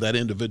impact that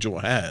individual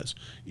has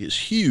is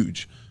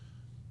huge.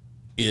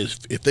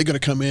 If they're going to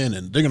come in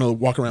and they're going to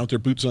walk around with their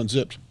boots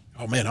unzipped,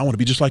 oh man, I want to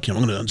be just like him.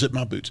 I'm going to unzip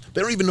my boots.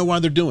 They don't even know why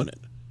they're doing it.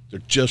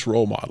 They're just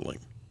role modeling.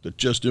 They're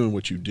just doing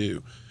what you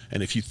do.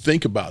 And if you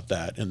think about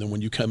that, and then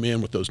when you come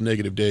in with those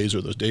negative days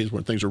or those days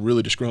when things are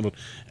really disgruntled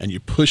and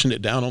you're pushing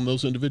it down on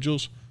those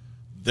individuals,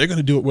 they're going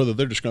to do it whether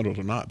they're disgruntled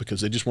or not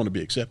because they just want to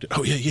be accepted.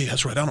 Oh, yeah,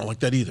 that's right. I don't like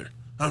that either.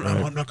 I'm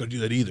not going to do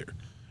that either.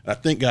 And I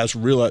think guys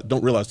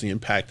don't realize the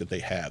impact that they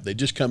have. They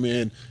just come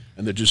in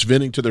and they're just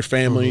venting to their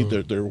family,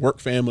 their work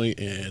family,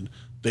 and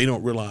they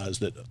don't realize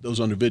that those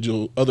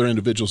other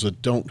individuals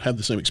that don't have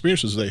the same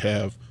experiences they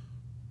have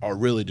are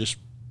really just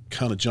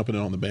kind of jumping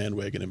in on the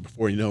bandwagon, and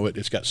before you know it,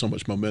 it's got so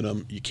much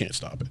momentum you can't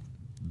stop it.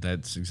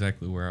 That's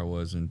exactly where I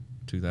was in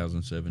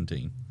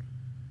 2017.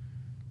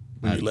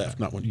 When you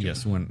left, not when you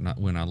yes,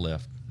 when I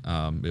left.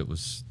 It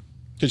was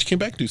because you came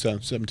back in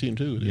 2017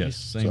 too. Didn't yes,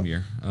 same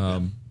year.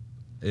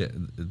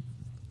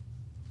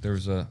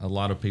 There's a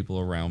lot of people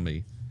around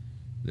me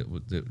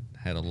that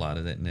had a lot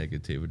of that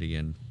negativity,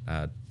 and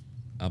I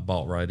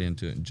bought right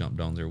into it and jumped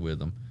on there with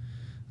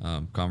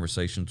them.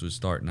 Conversations would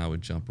start, and I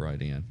would jump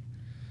right in.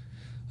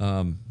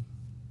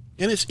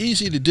 And it's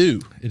easy to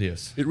do. It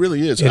is. It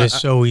really is. It is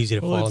so easy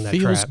to fall well, in it that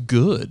feels trap.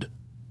 good.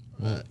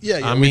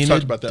 Yeah. I We mean,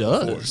 talked it about that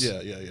does.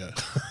 before. Yeah.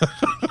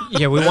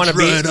 Yeah, we want to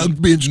be. Right,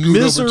 I've been screwed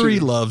Misery over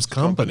too. loves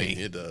company.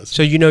 It does.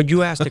 So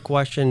you asked the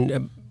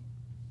question,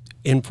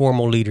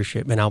 informal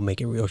leadership, and I'll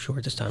make it real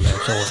short this time.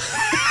 So,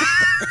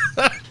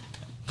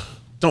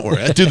 Don't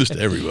worry, I do this to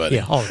everybody.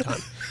 yeah, all the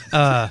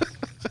time.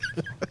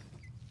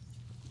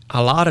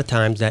 a lot of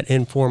times that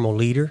informal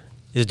leader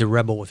is the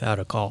rebel without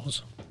a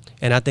cause.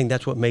 And I think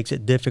that's what makes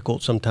it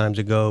difficult sometimes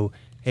to go,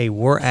 hey,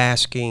 we're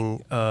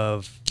asking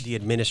of the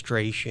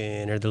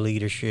administration or the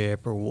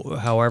leadership or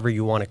however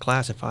you want to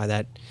classify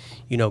that,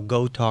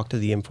 go talk to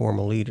the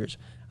informal leaders.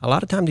 A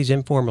lot of times these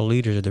informal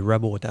leaders are the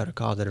rebel without a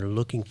cause that are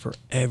looking for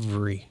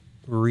every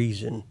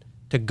reason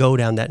to go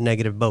down that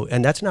negative boat.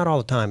 And that's not all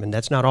the time, and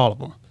that's not all of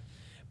them.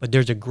 But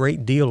there's a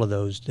great deal of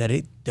those that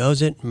it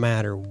doesn't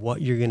matter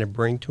what you're going to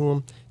bring to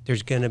them.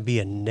 There's going to be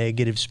a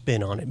negative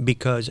spin on it,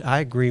 because I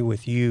agree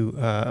with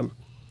you,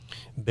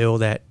 Bill,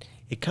 that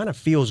it kind of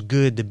feels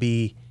good to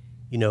be,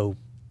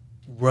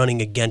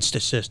 running against the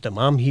system.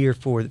 I'm here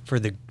for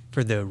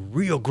the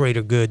real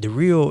greater good, the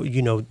real,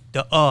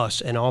 the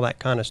us and all that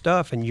kind of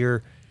stuff. And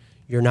you're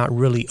not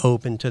really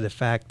open to the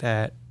fact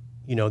that,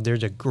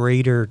 there's a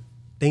greater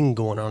thing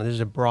going on. There's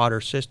a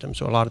broader system.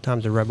 So a lot of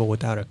times the rebel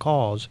without a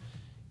cause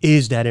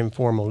is that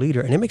informal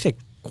leader, and it makes it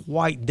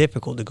quite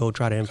difficult to go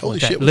try to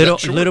influence Holy shit, that was that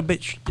short? little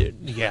bit.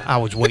 Yeah, I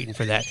was waiting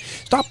for that.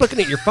 Stop looking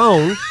at your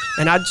phone,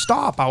 and I'd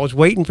stop. I was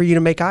waiting for you to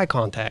make eye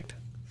contact.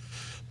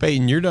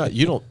 Peyton, you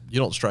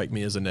don't strike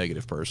me as a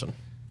negative person.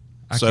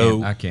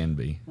 I can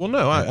be. Well,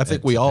 no, I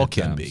think we all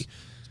can times. be,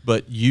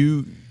 but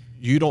you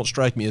don't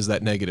strike me as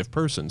that negative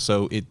person.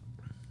 So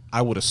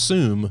I would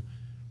assume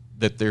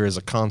that there is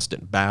a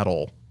constant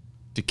battle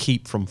to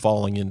keep from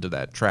falling into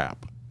that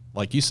trap.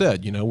 Like you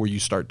said, where you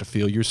start to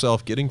feel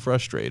yourself getting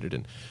frustrated.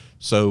 And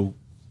so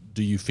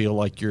do you feel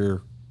like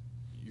you're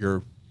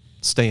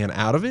staying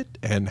out of it?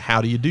 And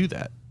how do you do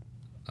that?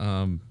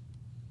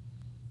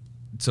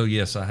 So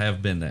yes, I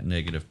have been that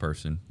negative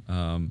person.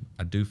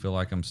 I do feel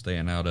like I'm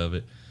staying out of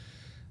it.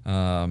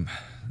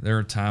 There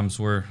are times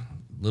where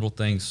little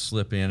things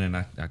slip in and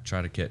I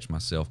try to catch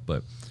myself.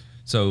 But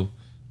so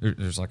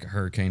there's like a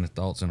hurricane of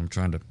thoughts, and I'm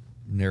trying to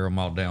narrow them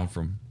all down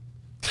from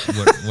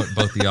what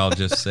both of y'all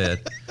just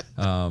said.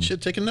 Should have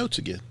taken notes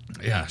again.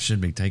 Yeah, I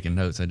should be taking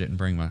notes. I didn't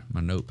bring my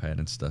notepad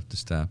and stuff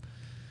this time.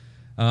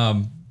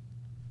 All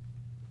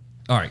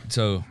right,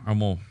 so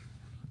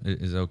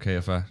is it okay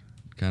if I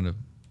kind of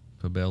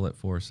pabel it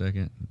for a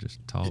second and just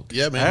talk?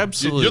 Yeah, man.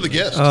 Absolutely. You're the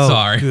guest. Oh,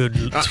 Sorry.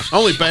 Good. I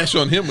only bash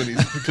on him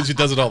because he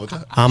does it all the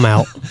time. I'm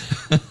out.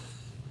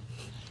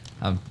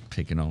 I'm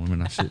picking on him,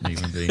 and I shouldn't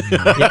even be.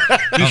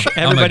 I'm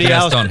Everybody a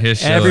guest else on his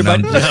show,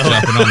 everybody- and I'm just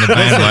jumping on the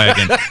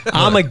bandwagon.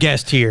 I'm a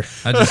guest here.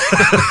 I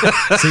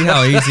just see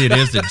how easy it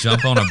is to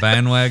jump on a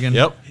bandwagon.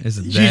 Yep. Is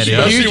it You that should- easy?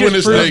 Especially just when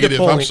it's proved the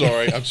negative. I'm point.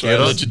 sorry. I It let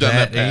was you down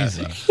that that path.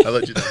 easy. I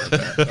let you down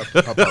that path. I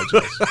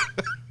apologize.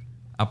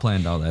 I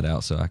planned all that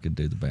out so I could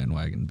do the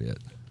bandwagon bit.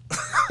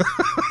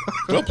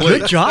 Well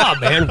played. Good job,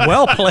 man.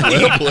 Well played.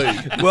 Well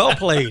played. Well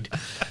played.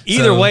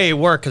 Either So- way, it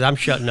worked, because I'm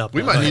shutting up.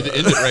 We now. might need to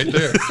end it right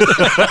there.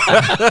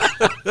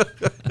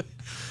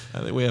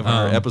 I think we have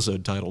our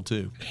episode title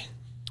too.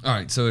 All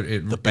right, so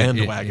The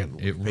bandwagon.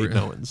 It Peyton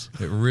Owens.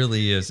 It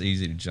really is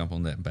easy to jump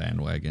on that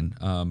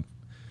bandwagon.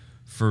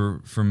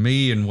 For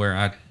me, and where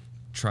I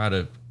try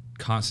to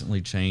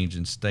constantly change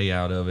and stay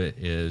out of it,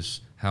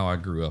 is how I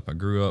grew up. I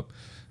grew up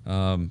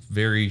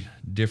very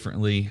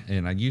differently,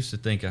 and I used to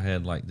think I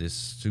had like this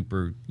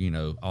super,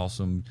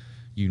 awesome,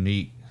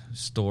 unique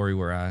story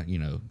where I,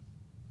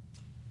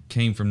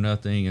 came from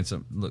nothing. And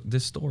so, look,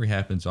 this story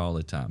happens all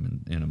the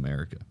time in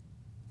America.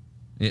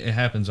 It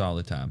happens all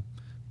the time.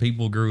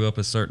 People grew up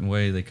a certain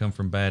way. They come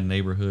from bad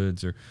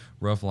neighborhoods or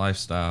rough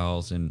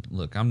lifestyles. And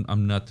look,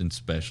 I'm nothing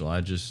special.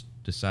 I just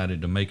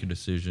decided to make a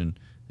decision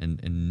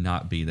and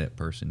not be that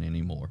person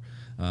anymore.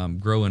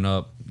 Growing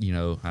up,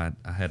 I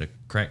had a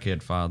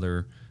crackhead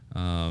father,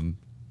 and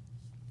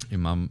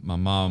my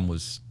mom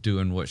was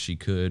doing what she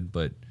could,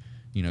 but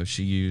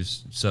she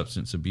used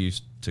substance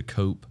abuse to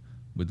cope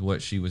with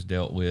what she was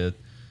dealt with.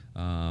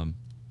 I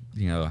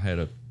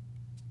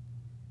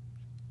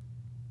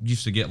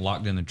used to get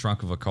locked in the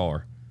trunk of a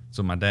car,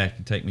 so my dad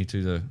could take me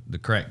to the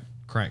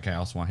crack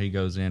house while he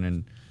goes in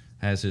and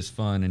has his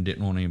fun, and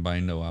didn't want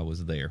anybody to know I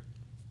was there.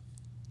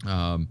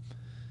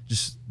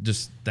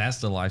 Just that's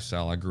the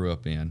lifestyle I grew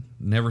up in.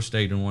 Never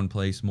stayed in one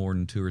place more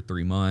than 2 or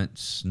 3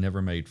 months.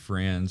 Never made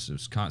friends. It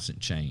was constant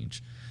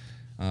change.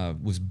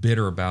 Was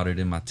bitter about it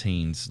in my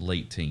teens,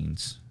 late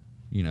teens.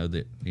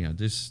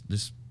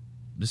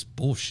 This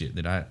bullshit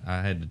that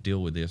I had to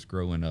deal with this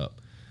growing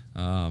up.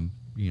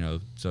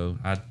 So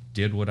I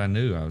did what I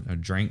knew. I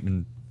drank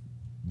and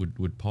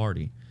would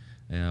party.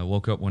 And I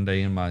woke up one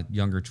day in my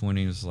younger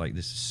 20s like,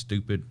 this is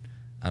stupid.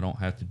 I don't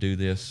have to do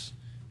this.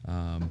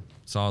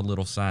 Saw a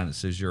little sign that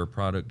says you're a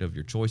product of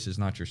your choices,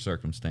 not your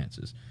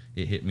circumstances.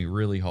 It hit me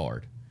really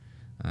hard.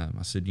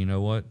 I said, you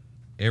know what?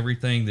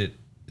 Everything that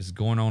is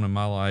going on in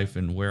my life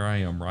and where I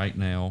am right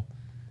now,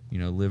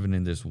 living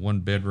in this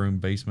 1-bedroom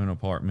basement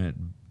apartment,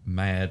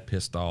 mad,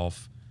 pissed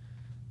off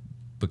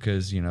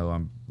because,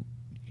 I'm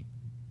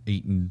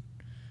eating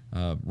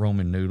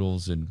Roman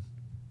noodles and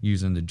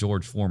using the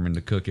George Foreman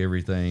to cook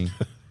everything,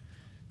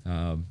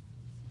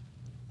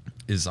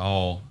 it's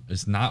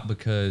not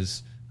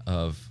because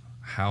of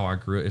how I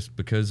grew up. It's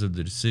because of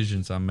the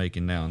decisions I'm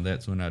making now. And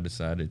that's when I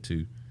decided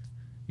to,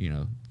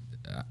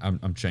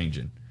 I'm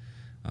changing.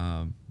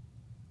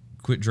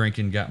 quit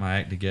drinking, got my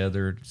act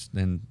together.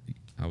 Then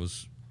I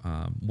was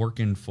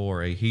working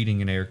for a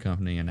heating and air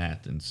company in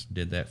Athens.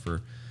 Did that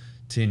for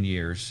 10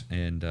 years.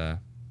 And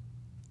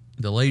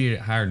the lady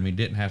that hired me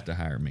didn't have to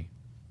hire me.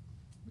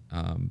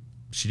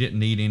 She didn't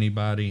need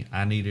anybody.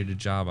 I needed a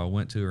job. I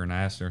went to her and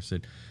I asked her, I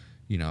said,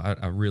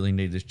 I really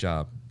need this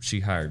job.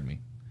 She hired me.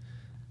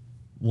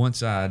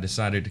 Once I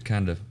decided to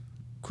kind of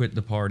quit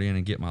the partying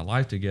and get my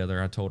life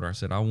together, I told her, I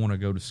said, I want to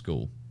go to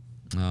school.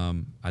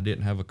 I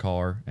didn't have a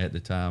car at the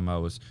time. I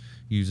was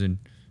using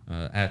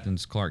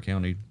Athens, Clark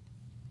County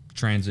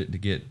transit to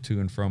get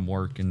to and from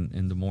work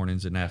in the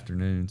mornings and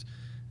afternoons.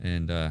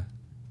 And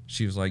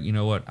she was like, you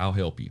know what? I'll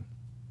help you.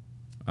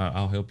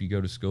 I'll help you go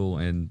to school.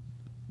 And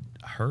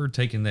her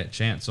taking that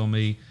chance on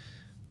me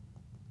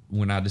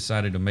when I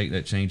decided to make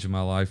that change in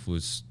my life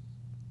was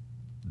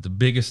the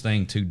biggest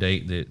thing to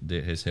date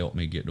that has helped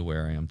me get to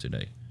where I am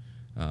today.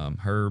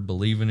 Her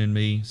believing in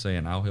me,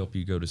 saying, I'll help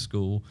you go to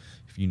school.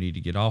 If you need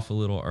to get off a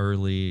little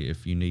early,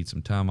 if you need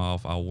some time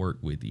off, I'll work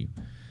with you.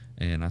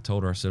 And I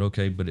told her, I said,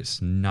 okay, but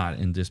it's not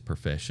in this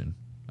profession.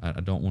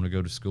 I don't want to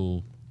go to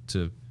school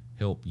to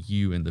help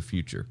you in the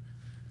future.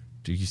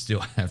 Do you still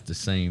have the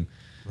same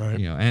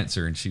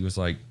answer? And she was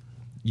like,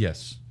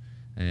 yes.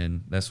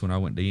 And that's when I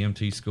went to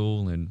EMT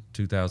school in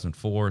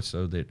 2004,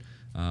 so that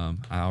I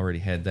already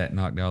had that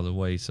knocked out of the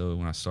way. So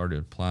when I started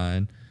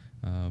applying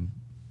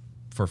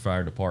for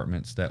fire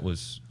departments, that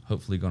was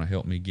hopefully going to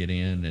help me get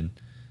in. And,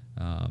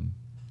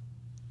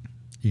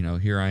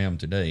 here I am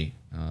today.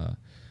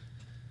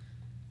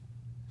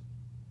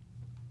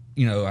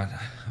 I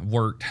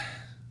worked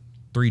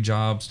 3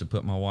 jobs to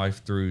put my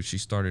wife through. She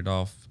started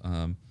off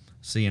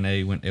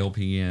CNA, went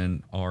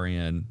LPN,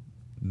 RN.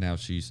 Now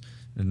she's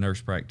a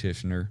nurse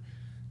practitioner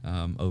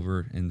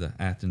over in the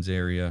Athens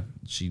area.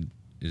 She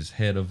is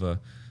head of a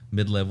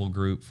mid-level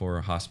group for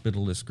a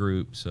hospitalist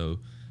group. So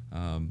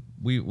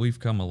we've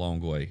come a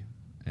long way.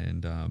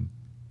 And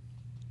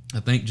I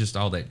think just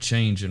all that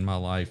change in my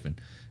life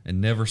and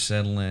never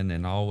settling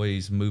and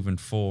always moving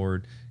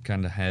forward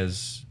kind of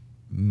has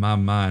my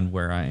mind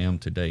where I am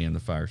today in the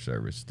fire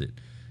service, that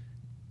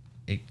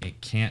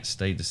it can't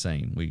stay the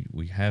same.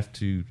 We have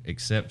to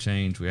accept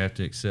change. We have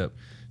to accept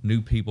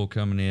new people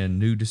coming in,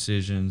 new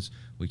decisions.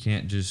 We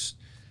can't just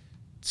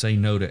say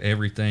no to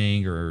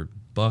everything or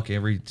buck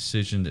every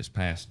decision that's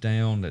passed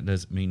down. That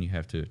doesn't mean you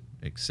have to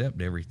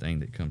accept everything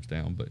that comes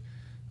down, but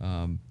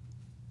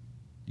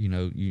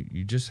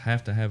you just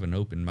have to have an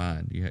open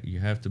mind. You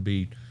have to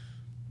be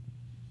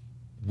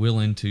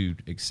willing to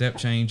accept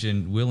change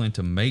and willing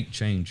to make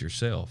change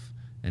yourself,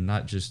 and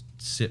not just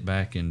sit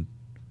back and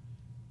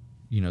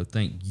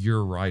think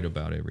you're right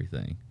about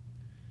everything.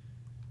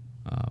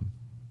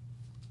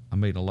 I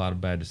made a lot of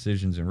bad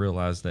decisions and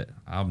realized that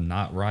I'm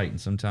not right,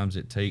 and sometimes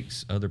it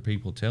takes other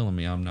people telling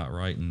me I'm not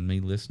right and me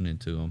listening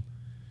to them.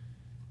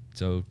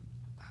 So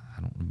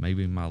I don't know,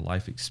 maybe my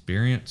life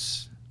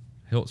experience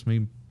helps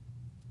me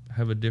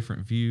have a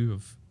different view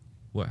of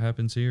what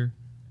happens here.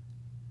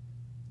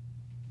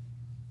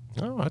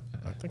 No, I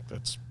think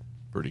that's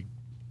pretty.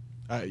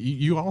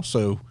 You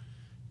also,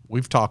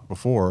 we've talked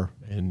before,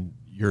 and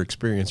your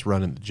experience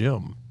running the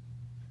gym,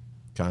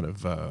 kind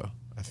of, I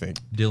think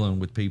dealing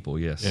with people.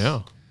 Yes.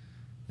 Yeah.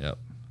 Yep.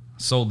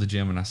 Sold the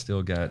gym, and I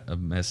still got a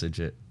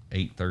message at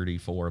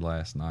 8:34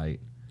 last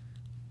night.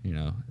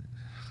 That's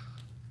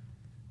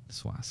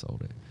why I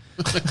sold it.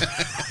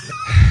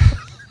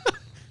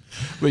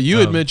 But you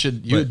had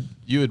mentioned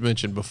you had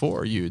mentioned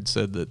before, you had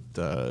said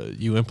that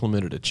you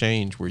implemented a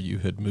change where you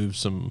had moved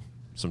some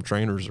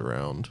trainers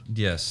around.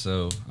 Yes,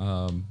 so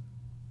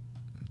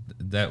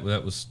that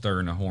was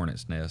stirring a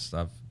hornet's nest.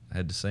 I've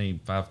had the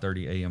same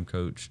 5:30 a.m.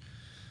 coach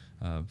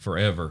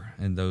forever,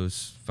 and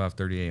those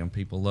 5:30 a.m.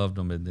 people loved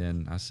them. And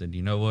then I said,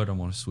 you know what, I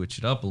want to switch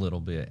it up a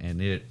little bit,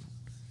 and it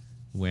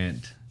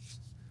went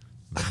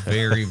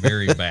very,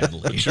 very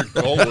badly. But your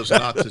goal was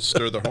not to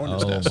stir the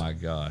hornet's nest. Oh my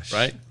gosh!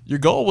 Right? Your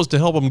goal was to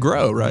help them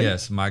grow, right?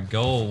 Yes, my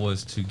goal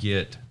was to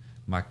get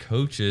my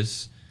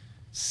coaches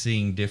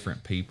seeing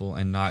different people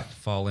and not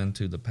fall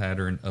into the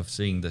pattern of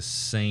seeing the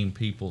same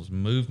people's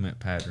movement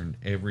pattern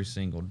every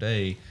single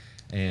day,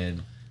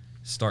 and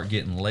start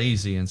getting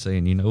lazy and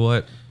saying, you know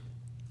what,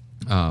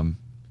 I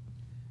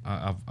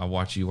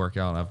watch you work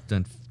out. I've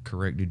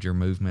corrected your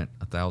movement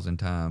 1,000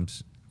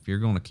 times. If you're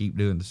going to keep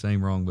doing the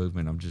same wrong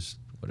movement, I'm just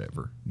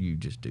whatever. You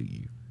just do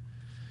you.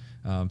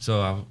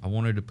 So I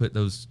wanted to put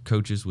those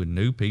coaches with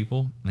new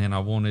people, and I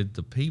wanted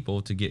the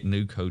people to get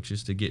new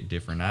coaches to get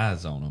different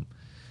eyes on them.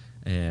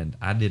 And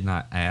I did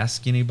not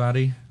ask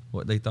anybody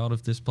what they thought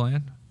of this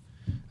plan.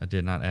 I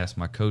did not ask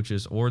my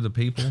coaches or the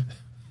people.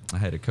 I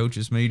had a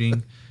coaches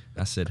meeting.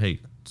 I said, hey,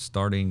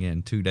 starting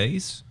in 2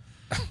 days,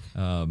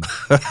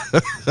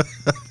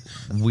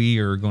 we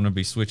are going to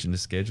be switching the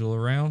schedule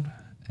around.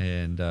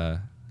 And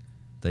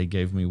they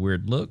gave me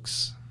weird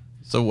looks.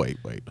 So wait,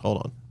 hold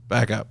on.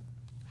 Back up.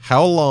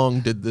 How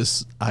long did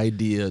this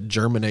idea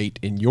germinate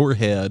in your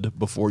head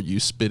before you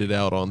spit it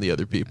out on the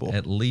other people?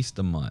 At least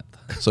a month.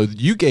 So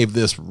you gave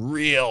this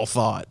real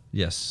thought.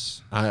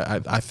 Yes.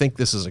 I think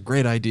this is a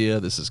great idea.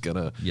 This is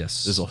gonna.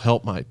 Yes. This will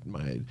help my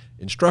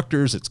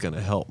instructors. It's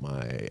gonna help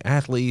my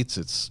athletes.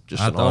 It's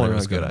just I an thought it all-around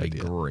was good going to be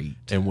idea. great.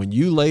 And when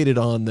you laid it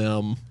on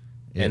them,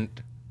 And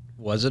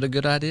was it a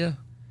good idea?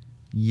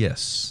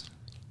 Yes.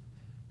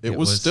 it It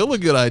was was still a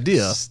good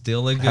idea.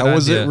 Still a good How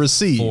was it idea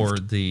received? For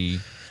the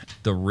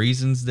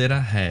reasons that I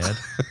had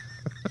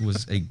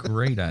was a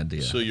great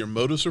idea. So your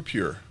motives are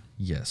pure.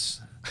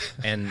 Yes.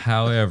 And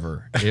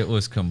However, it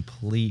was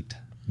complete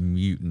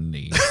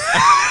mutiny.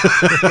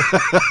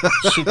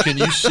 So can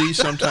you see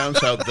sometimes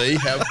how they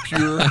have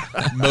pure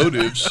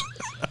motives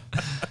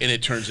and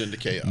it turns into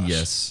chaos?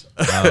 Yes.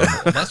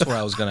 that's where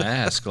I was going to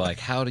ask. Like,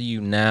 how do you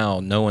now,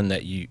 knowing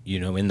that you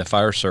know in the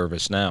fire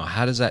service now,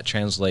 how does that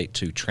translate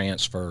to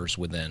transfers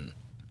within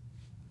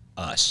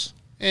us?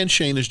 And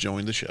Shane has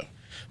joined the show.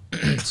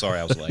 Sorry,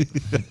 I was late.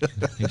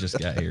 He just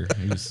got here.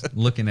 He was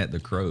looking at the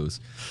crows.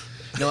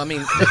 No, I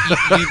mean,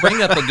 you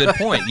bring up a good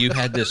point. You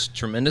had this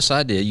tremendous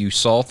idea. You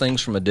saw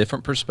things from a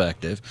different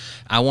perspective.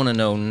 I want to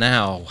know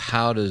now,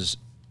 how does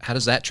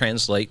that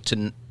translate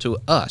to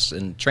us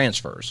in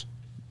transfers?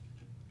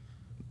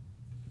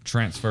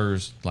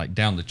 Transfers like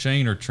down the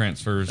chain or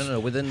transfers? No,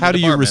 within How the do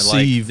you department, like,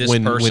 receive this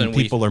when person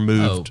we- people are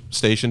moved Oh.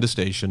 station to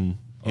station?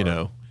 You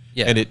know,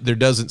 yeah. and there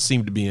doesn't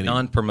seem to be any.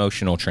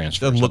 non-promotional transfers?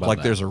 doesn't How look about like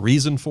that? there's a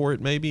reason for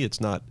it. Maybe it's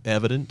not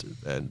evident,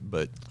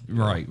 but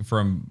Right.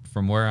 From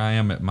where I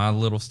am at my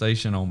little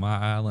station on my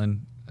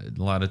island,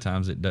 a lot of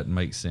times it doesn't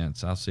make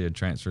sense. I'll see a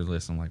transfer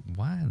list. I'm like,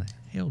 why in the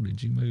hell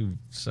did you move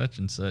such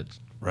and such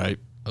right,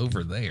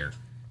 over there?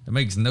 It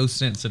makes no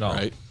sense at all.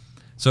 right.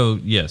 So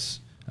yes,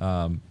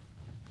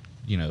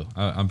 you know,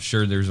 I'm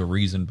sure there's a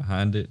reason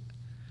behind it.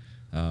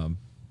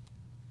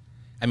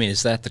 I mean,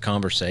 is that the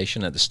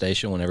conversation at the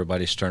station when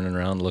everybody's turning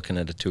around looking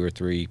at a 2 or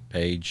 3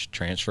 page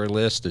transfer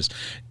list?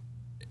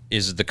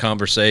 Is the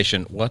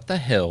conversation, what the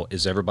hell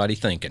is everybody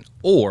thinking?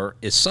 Or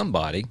is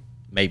somebody,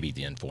 maybe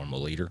the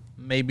informal leader,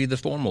 maybe the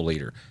formal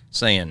leader,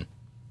 saying,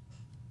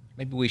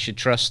 maybe we should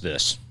trust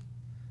this?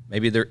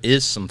 Maybe there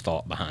is some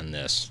thought behind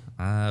this.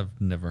 I've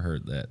never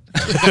heard that.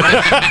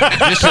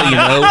 Just so you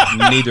know,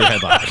 neither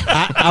have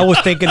I. I was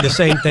thinking the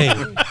same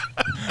thing.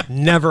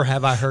 Never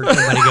have I heard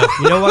somebody go,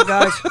 you know what,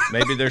 guys?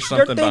 Maybe there's They're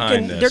something thinking,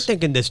 behind they're this.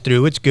 thinking this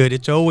through. It's good.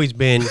 It's always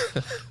been,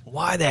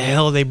 why the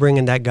hell are they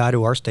bringing that guy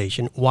to our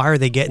station? Why are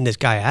they getting this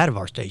guy out of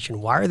our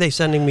station? Why are they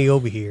sending me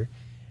over here?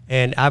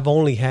 And I've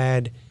only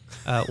had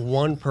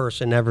one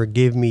person ever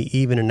give me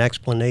even an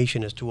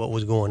explanation as to what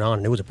was going on,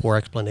 and it was a poor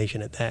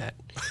explanation at that.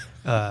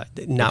 Not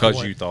Because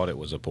one- you thought it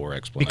was a poor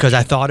explanation. because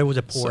I thought it was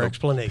a poor So,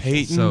 explanation.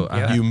 Peyton, So,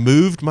 I- you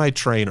moved my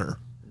trainer.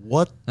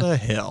 What the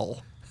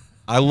hell?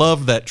 I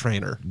love that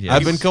trainer. Yeah.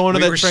 I've been going to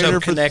We that were so trainer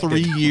for connected.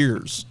 3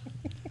 years.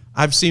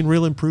 I've seen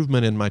real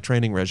improvement in my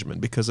training regimen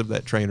because of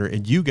that trainer,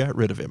 and you got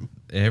rid of him.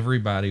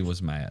 Everybody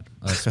was mad,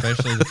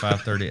 especially the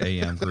 5:30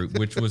 a.m. group,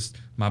 which was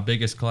my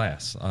biggest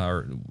class,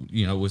 or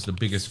you know, was the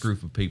biggest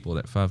group of people.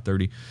 That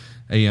 5:30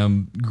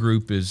 a.m.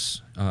 group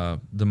is the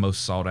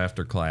most sought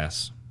after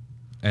class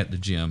at the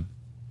gym,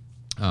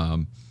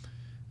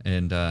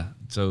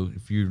 so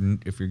if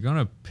you're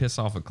gonna piss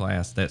off a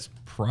class, that's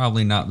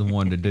probably not the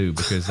one to do,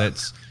 because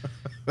that's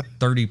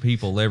 30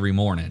 people every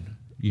morning.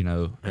 You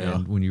know, Yeah.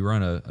 and when you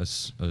run a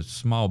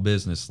small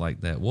business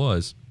like that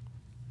was,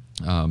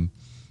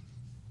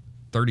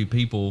 30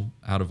 people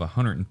out of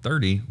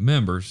 130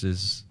 members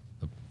is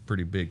a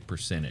pretty big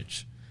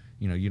percentage.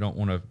 You know, you don't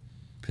want to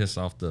piss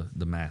off the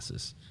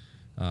masses,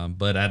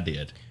 but I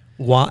did.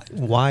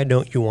 Why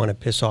don't you want to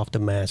piss off the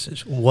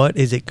masses? What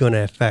is it going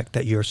to affect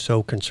that you're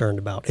so concerned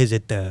about? Is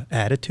it the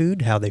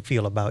attitude, how they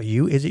feel about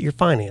you? Is it your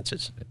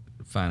finances?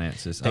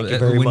 Finances. Thank you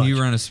very when you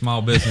much. run a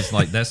small business,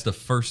 like that's the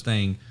first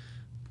thing.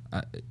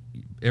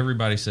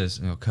 Everybody says,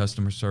 you know,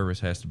 customer service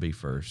has to be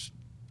first.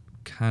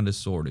 Kind of,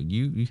 sort of.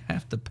 You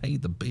have to pay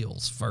the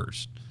bills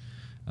first.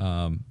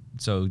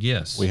 So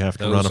yes, We have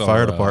to Those run a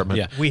fire are, department.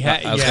 Yeah, We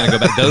I was going to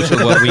go back. Those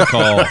are what we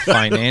call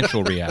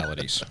financial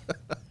realities.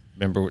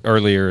 Remember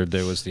earlier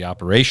there was the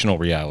operational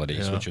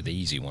realities, which are the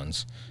easy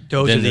ones.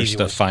 Those then are the there's easy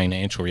the ones.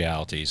 financial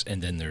realities,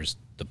 and then there's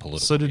the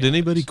political. So did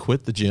anybody realities.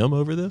 quit the gym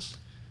over this?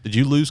 Did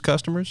you lose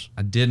customers?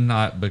 I did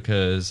not,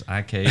 because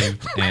I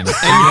caved, and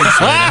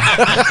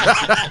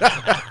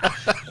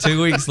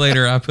 2 weeks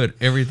later, I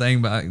put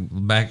everything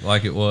back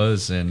like it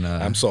was, and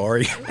I'm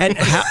sorry. And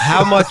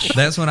how much?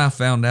 that's when I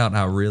found out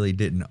I really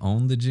didn't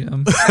own the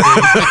gym.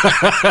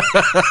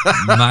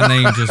 My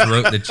name just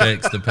wrote the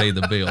checks to pay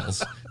the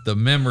bills. The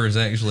members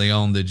actually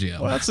own the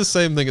gym. Well, that's the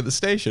same thing at the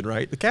station,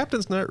 right? The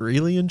captain's not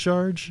really in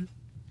charge.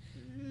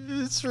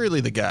 It's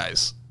really the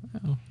guys.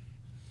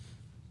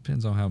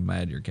 Depends on how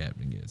mad your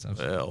captain gets.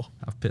 Well.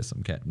 I've pissed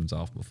some captains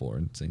off before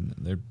and seen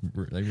that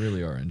they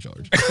really are in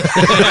charge.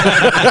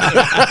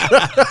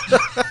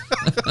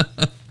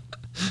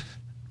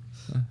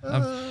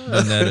 I've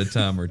done that a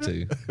time or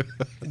two.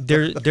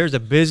 there's a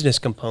business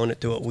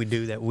component to what we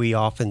do that we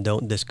often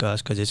don't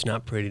discuss because it's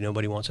not pretty.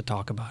 Nobody wants to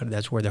talk about it.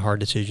 That's where the hard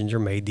decisions are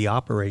made. The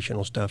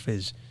operational stuff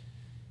is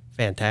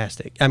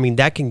fantastic. I mean,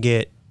 that can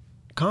get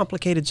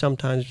complicated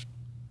sometimes,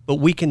 but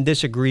we can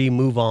disagree,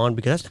 move on,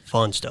 because that's the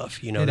fun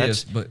stuff. You know,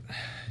 but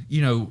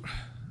you know,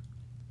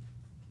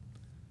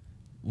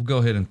 we'll go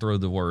ahead and throw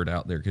the word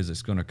out there because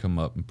it's going to come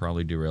up and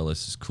probably derail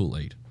us. Is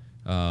Kool-Aid.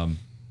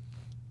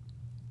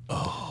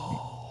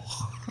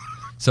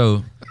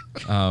 So,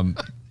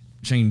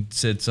 Shane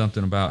said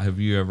something about, have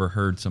you ever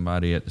heard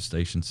somebody at the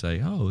station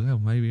say, "Oh, well,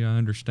 maybe I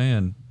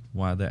understand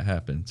why that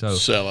happened." So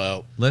Sell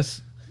out.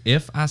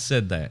 If I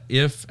said that,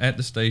 if at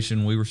the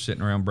station we were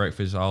sitting around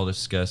breakfast all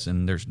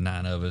discussing, there's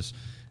 9 of us,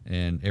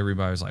 and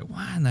everybody was like,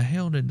 "Why in the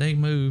hell did they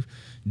move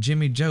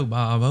Jimmy Joe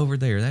Bob over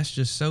there? That's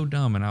just so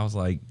dumb." And I was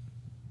like,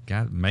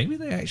 God, maybe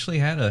they actually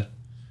had a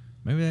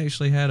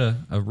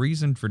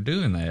reason for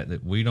doing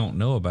that we don't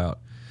know about.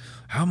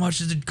 How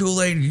much is the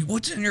Kool-Aid?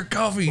 What's in your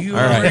coffee? You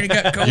already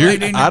got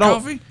Kool-Aid in your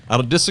coffee? I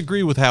don't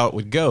disagree with how it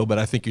would go, but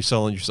I think you're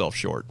selling yourself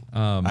short.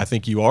 I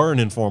think you are an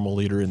informal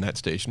leader in that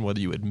station,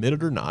 whether you admit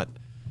it or not.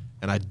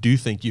 And I do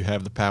think you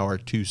have the power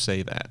to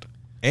say that.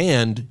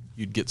 And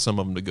you'd get some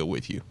of them to go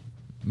with you.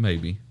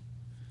 Maybe.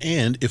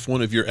 And if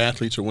one of your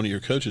athletes or one of your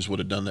coaches would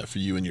have done that for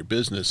you in your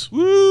business,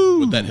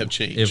 would that have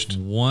changed? If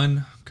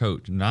one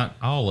coach, not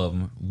all of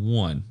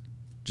them,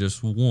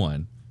 just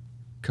one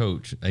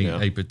coach,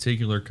 a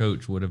particular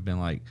coach would have been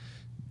like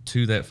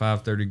to that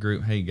 5:30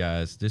 group, "Hey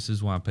guys, this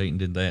is why Peyton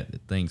did that,"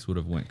 things would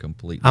have went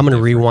completely I'm going to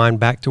different. rewind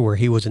back to where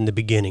he was in the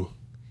beginning.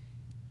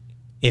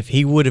 If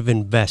he would have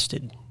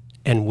invested,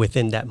 and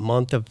within that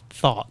month of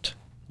thought,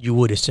 you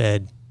would have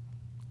said,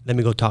 "Let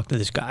me go talk to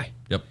this guy,"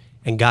 Yep.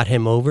 and got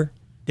him over,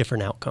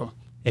 different outcome.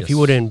 If he Yes.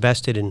 would have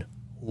invested in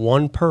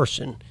one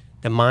person,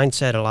 the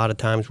mindset a lot of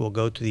times will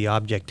go to the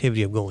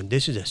objectivity of going,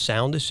 "This is a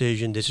sound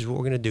decision. This is what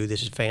we're going to do.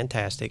 This is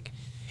fantastic."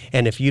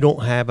 And if you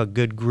don't have a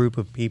good group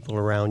of people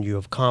around you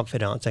of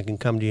confidants that can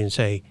come to you and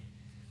say,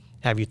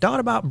 "Have you thought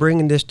about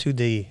bringing this to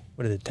the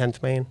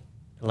 10th man,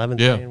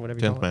 11th man, whatever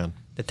you 10th call it? man.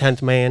 The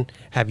 10th man,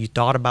 have you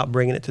thought about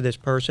bringing it to this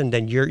person?"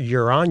 Then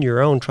you're on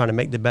your own trying to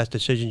make the best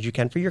decisions you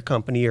can for your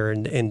company, or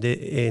in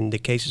the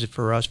cases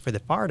for us, for the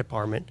fire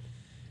department,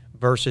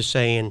 versus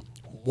saying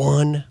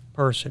one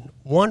person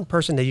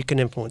that you can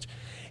influence.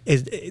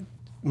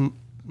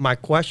 My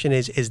question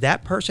is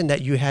that person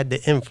that you had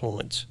to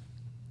influence,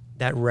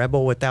 that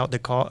rebel without the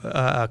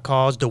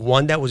cause, the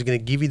one that was going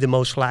to give you the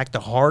most slack, the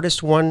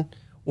hardest one,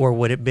 or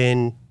would it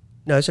been,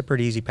 no, it's a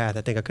pretty easy path.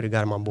 I think I could have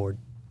got him on board.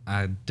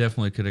 I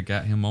definitely could have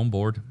got him on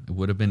board. It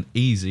would have been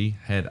easy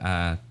had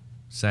I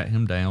sat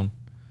him down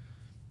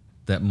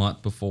that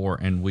month before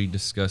and we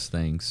discussed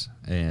things,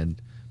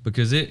 and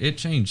because it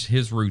changed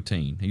his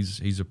routine.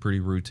 He's a pretty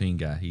routine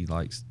guy. He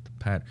likes the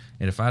pattern.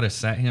 And if I'd have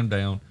sat him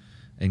down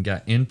and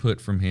got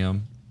input from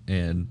him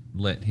and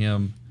let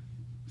him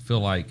feel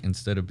like,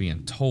 instead of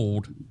being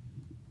told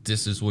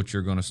this is what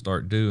you're going to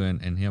start doing,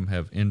 and him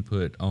have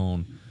input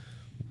on,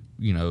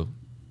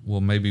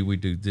 well, maybe we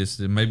do this,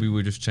 then maybe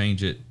we just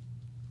change it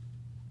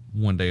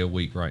 1 day a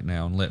week right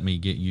now and let me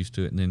get used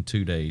to it, and then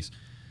 2 days.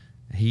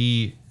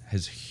 He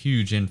has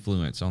huge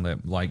influence on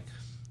that. Like,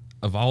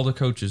 of all the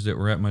coaches that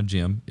were at my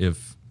gym,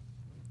 if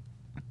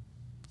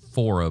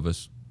 4 of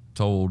us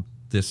told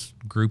this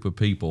group of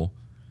people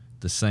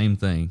the same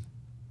thing,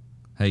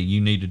 "Hey,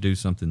 you need to do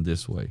something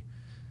this way,"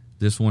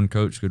 this one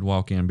coach could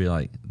walk in and be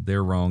like,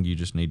 "They're wrong, you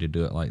just need to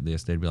do it like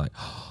this." They'd be like,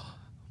 "Oh,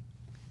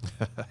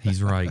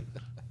 he's right.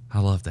 I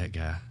love that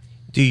guy."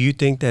 Do you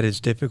think that it's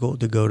difficult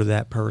to go to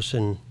that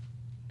person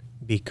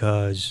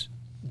because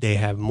they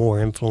have more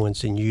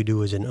influence than you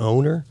do as an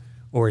owner,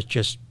 or it's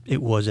just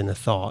it wasn't a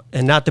thought?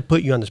 And not to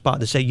put you on the spot,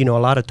 to say, a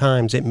lot of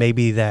times it may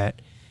be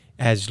that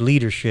as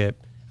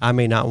leadership, I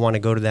may not want to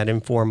go to that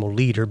informal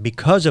leader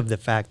because of the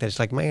fact that it's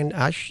like, man,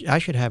 I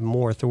should have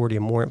more authority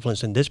and more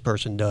influence than this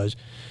person does,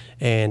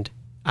 and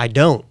I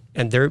don't.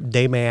 And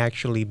they may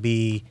actually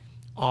be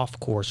off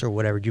course or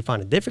whatever. Do you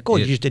find it difficult,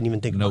 or you just didn't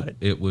even think about it?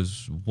 It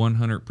was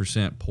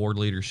 100% poor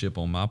leadership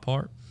on my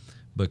part,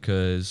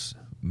 because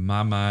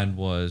my mind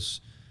was,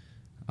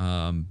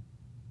 I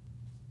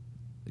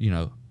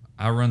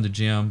run the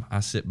gym, I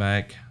sit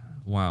back.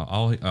 Wow,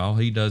 all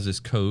he does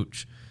is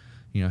coach.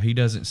 He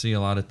doesn't see a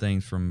lot of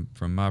things from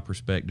my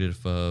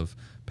perspective of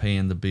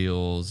paying the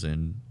bills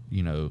and,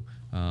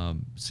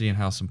 seeing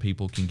how some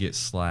people can get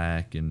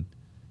slack and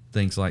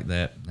things like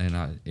that.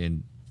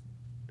 And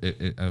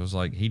I was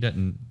like, he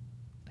doesn't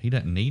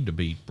need to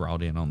be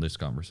brought in on this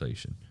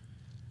conversation,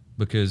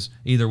 because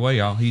either way,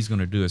 all he's going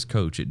to do is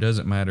coach. It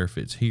doesn't matter if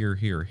it's here,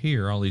 here, or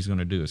here. All he's going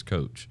to do is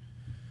coach,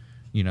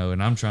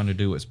 and I'm trying to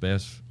do what's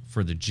best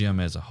for the gym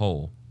as a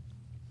whole.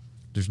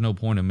 There's no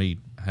point in me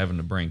having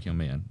to bring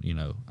him in.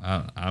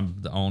 I'm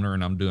the owner,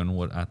 and I'm doing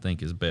what I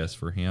think is best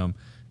for him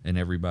and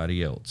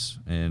everybody else.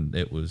 And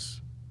it was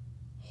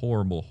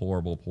horrible,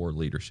 poor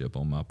leadership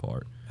on my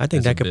part. I think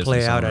as a that could play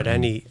business out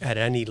owner. at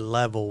any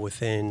level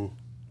within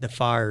the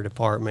fire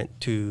department,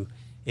 to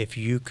if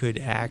you could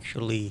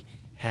actually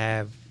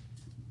have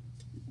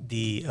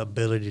the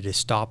ability to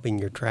stop in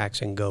your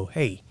tracks and go,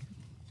 hey,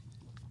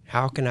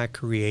 how can I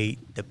create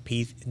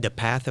the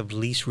path of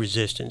least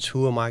resistance?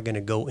 Who am I going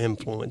to go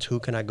influence?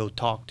 Who can I go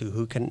talk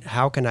to?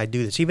 How can I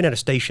do this? Even at a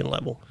station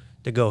level,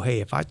 to go,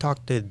 hey, if I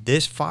talk to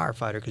this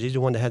firefighter, because he's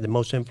the one that had the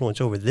most influence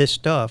over this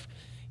stuff,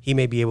 he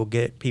may be able to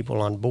get people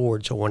on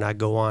board. So when I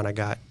go on, I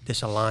got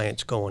this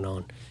alliance going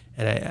on.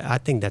 And I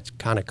think that's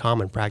kind of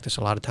common practice.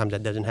 A lot of times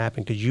that doesn't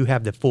happen because you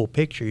have the full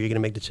picture. You're going to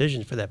make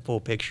decisions for that full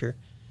picture.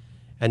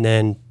 And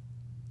then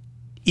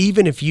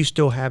even if you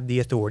still have the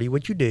authority,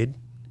 which you did,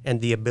 and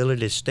the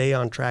ability to stay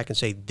on track and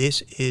say,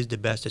 this is the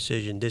best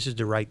decision, this is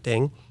the right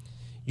thing,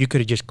 you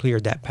could have just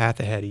cleared that path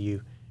ahead of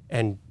you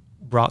and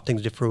brought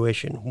things to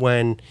fruition.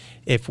 When,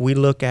 if we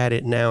look at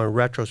it now in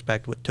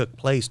retrospect, what took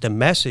place, the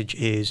message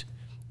is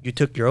you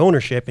took your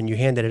ownership and you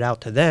handed it out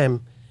to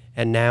them.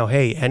 And now,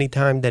 hey,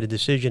 anytime that a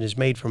decision is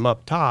made from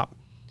up top,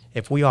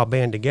 if we all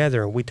band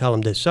together and we tell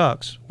them this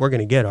sucks, we're going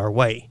to get our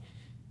way.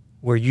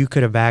 Where you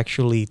could have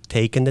actually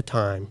taken the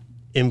time,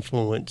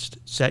 influenced,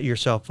 set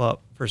yourself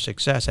up for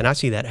success. And I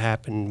see that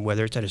happen,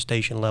 whether it's at a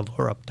station level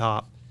or up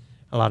top.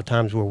 A lot of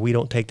times where we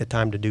don't take the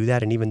time to do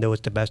that, and even though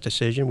it's the best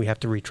decision, we have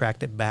to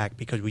retract it back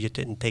because we just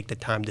didn't take the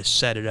time to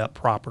set it up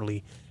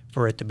properly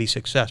for it to be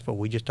successful.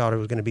 We just thought it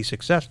was going to be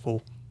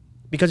successful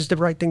because it's the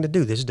right thing to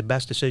do. This is the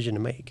best decision to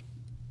make.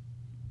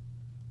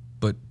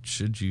 But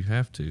should you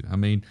have to? I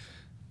mean,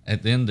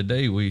 at the end of the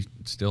day, we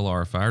still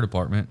are a fire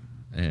department,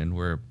 and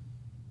we're a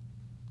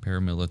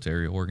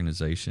paramilitary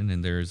organization,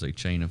 and there is a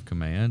chain of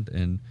command.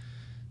 And,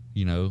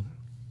 you know,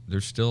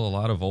 there's still a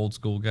lot of old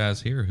school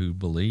guys here who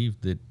believe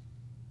that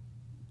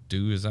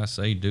do as I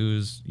say, do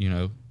as, you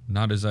know,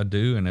 not as I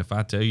do. And if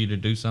I tell you to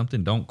do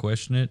something, don't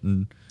question it.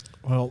 And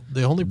well,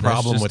 the only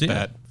problem just with it.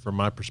 that, from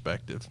my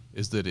perspective,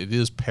 is that it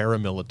is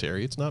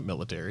paramilitary. It's not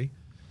military.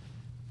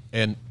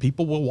 And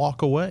people will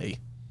walk away.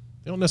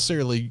 They don't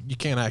necessarily, you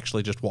can't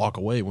actually just walk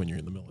away when you're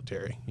in the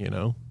military, you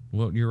know?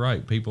 well, you're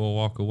right. People will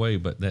walk away,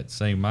 but that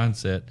same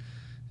mindset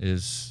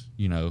is,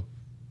 you know,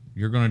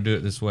 you're going to do it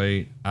this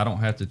way. I don't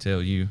have to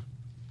tell you.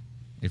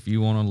 If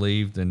you want to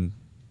leave, then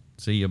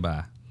see you,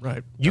 bye.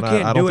 Right. You And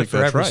can't don't do it think for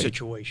that's every right.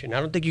 situation.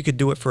 I don't think you could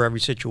do it for every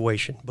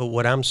situation. But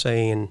what I'm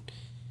saying,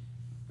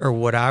 or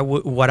what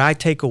I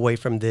take away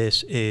from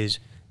this is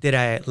that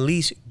I at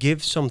least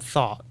give some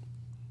thought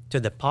to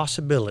the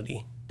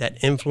possibility that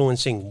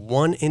influencing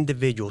one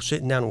individual,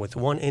 sitting down with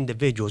one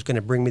individual, is going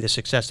to bring me the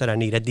success that I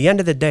need. At the end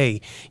of the day,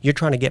 you're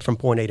trying to get from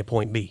point A to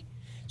point B.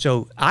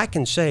 So I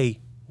can say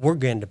we're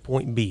getting to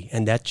point B,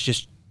 and that's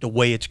just the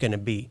way it's going to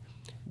be.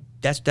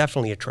 That's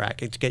definitely a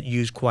track. It's get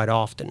used quite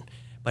often.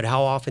 But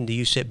how often do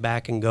you sit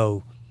back and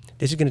go,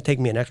 this is going to take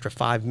me an extra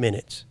 5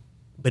 minutes,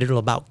 but it'll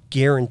about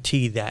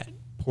guarantee that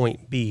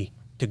point B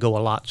to go a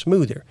lot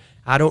smoother.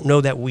 I don't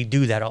know that we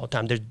do that all the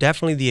time. There's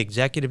definitely the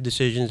executive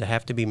decisions that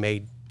have to be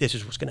made. This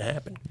is what's going to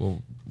happen.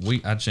 Well,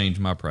 I changed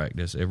my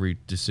practice. Every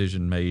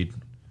decision made,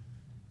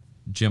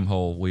 Jim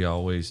Hole, we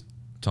always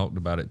talked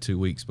about it 2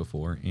 weeks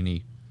before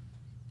any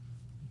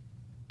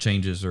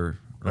changes or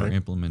Right.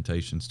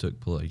 implementations took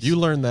place. You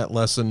learned that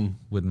lesson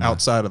With my-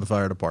 outside of the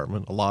fire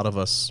department. A lot of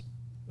us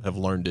have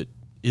learned it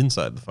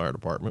inside the fire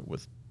department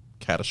with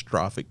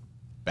catastrophic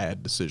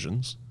bad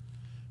decisions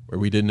where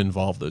we didn't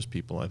involve those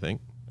people, I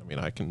think. I mean,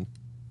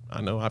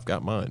 I know I've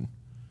got mine.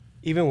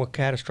 Even with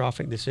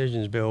catastrophic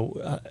decisions, Bill,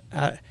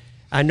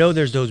 I know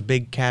there's those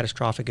big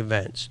catastrophic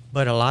events,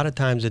 but a lot of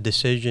times the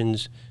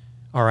decisions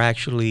are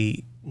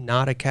actually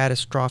not a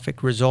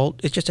catastrophic result.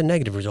 It's just a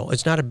negative result.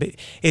 It's not a big.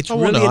 It's Oh,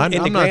 well, really no, in I'm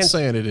the not grand.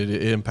 saying it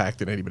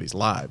impacted anybody's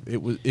life.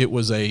 It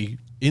was a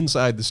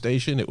inside the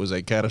station. It was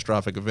a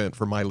catastrophic event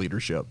for my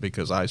leadership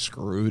because I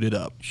screwed it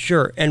up.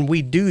 Sure, and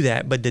we do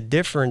that, but the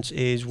difference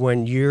is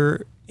when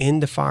you're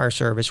in the fire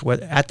service,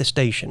 at the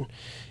station.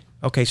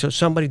 Okay, so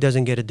somebody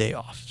doesn't get a day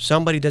off.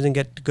 Somebody doesn't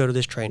get to go to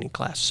this training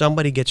class.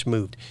 Somebody gets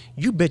moved.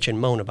 You bitch and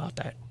moan about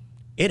that.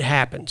 It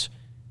happens.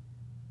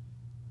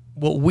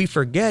 What we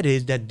forget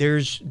is that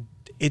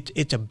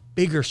it's a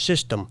bigger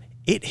system.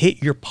 It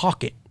hit your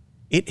pocket.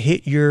 It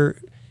hit your,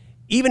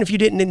 even if you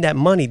didn't need that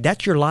money,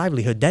 that's your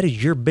livelihood. That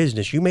is your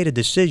business. You made a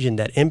decision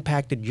that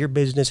impacted your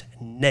business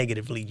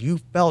negatively. You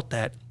felt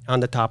that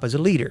on the top as a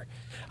leader.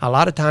 A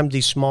lot of times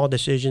these small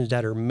decisions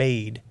that are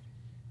made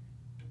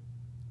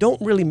don't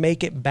really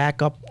make it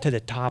back up to the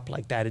top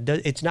like that.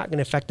 It's not going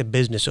to affect the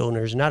business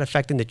owners, not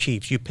affecting the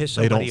chiefs. You piss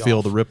They somebody don't feel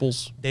off. the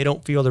ripples. They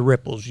don't feel the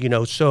ripples, you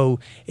know.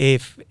 So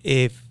if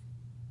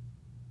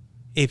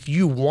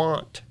you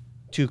want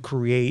to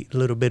create a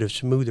little bit of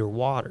smoother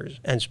waters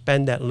and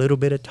spend that little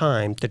bit of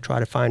time to try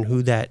to find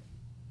who that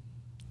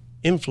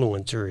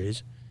influencer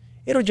is,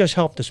 it'll just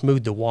help to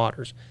smooth the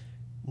waters.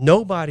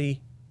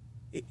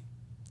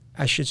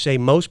 I should say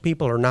most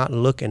people are not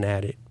looking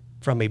at it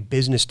from a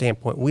business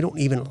standpoint. We don't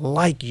even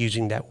like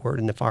using that word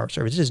in the fire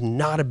service. This is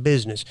not a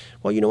business.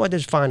 Well, you know what?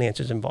 There's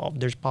finances involved.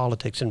 There's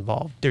politics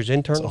involved. There's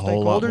internal It's a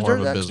whole lot stakeholders. more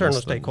of There's a external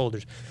business than-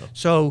 stakeholders.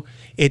 So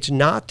it's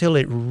not till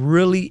it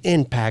really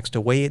impacts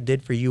the way it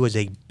did for you as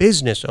a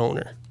business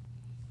owner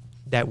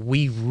that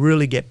we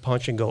really get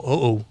punched and go,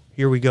 uh-oh,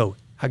 here we go.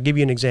 I'll give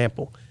you an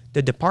example.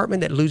 The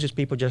department that loses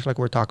people, just like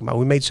we're talking about,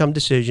 we made some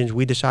decisions.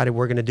 We decided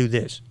we're going to do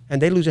this,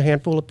 and they lose a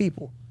handful of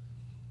people.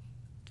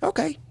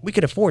 Okay, we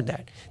can afford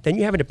that. Then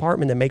you have a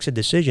department that makes a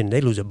decision.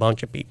 They lose a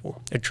bunch of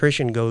people.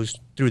 Attrition goes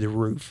through the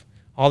roof.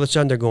 All of a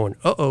sudden, they're going,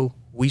 uh-oh,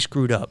 we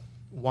screwed up.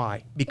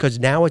 Why? Because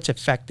now it's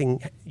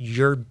affecting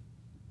your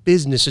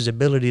business's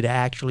ability to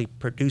actually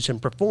produce and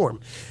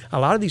perform. A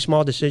lot of these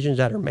small decisions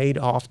that are made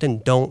often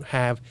don't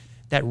have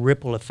that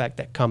ripple effect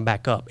that come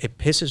back up. It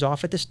pisses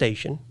off at the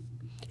station.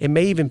 It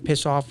may even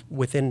piss off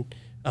within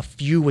a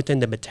few within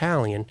the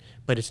battalion,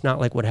 but it's not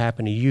like what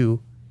happened to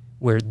you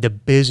where the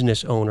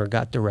business owner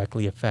got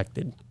directly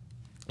affected.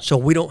 So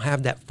we don't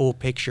have that full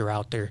picture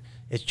out there.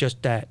 It's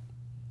just that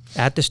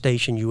at the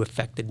station you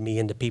affected me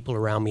and the people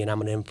around me, and I'm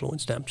going to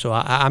influence them. So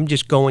I'm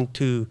just going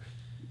to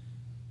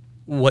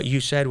what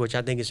you said, which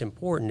I think is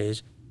important,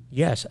 is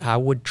yes, I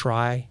would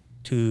try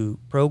to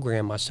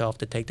program myself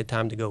to take the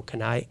time to go,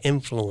 can I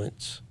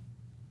influence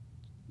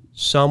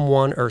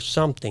someone or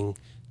something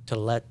to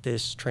let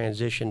this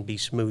transition be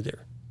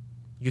smoother?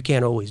 You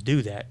can't always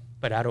do that,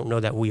 but I don't know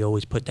that we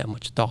always put that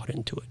much thought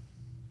into it.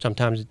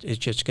 Sometimes it's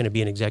just going to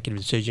be an executive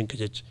decision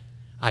because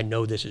I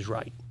know this is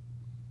right.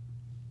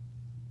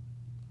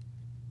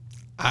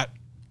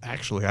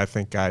 I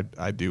think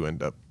I do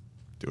end up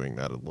doing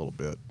that a little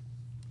bit.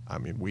 I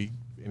mean,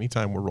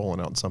 anytime we're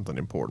rolling out something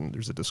important,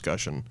 there's a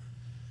discussion,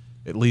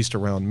 at least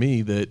around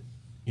me, that,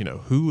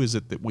 who is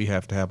it that we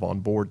have to have on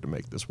board to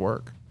make this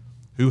work?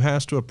 Who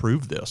has to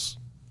approve this?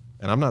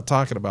 And I'm not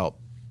talking about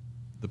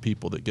the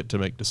people that get to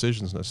make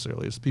decisions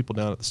necessarily. It's the people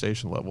down at the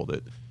station level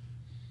that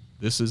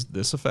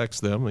this affects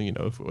them,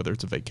 whether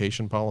it's a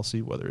vacation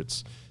policy, whether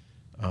it's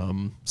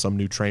some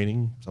new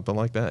training, something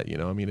like that.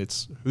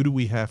 It's who do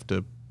we have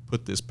to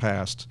put this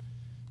past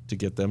to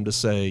get them to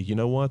say, you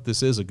know what,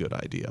 this is a good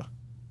idea.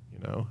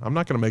 I'm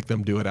not going to make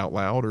them do it out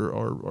loud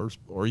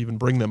or even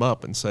bring them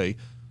up and say,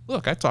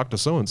 look, I talked to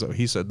so-and-so.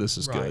 He said this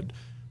is good.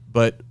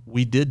 But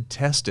we did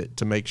test it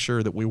to make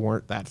sure that we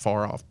weren't that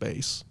far off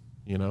base,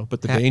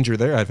 But the danger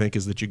there, I think,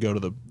 is that you go to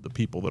the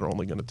people that are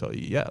only going to tell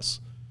you yes.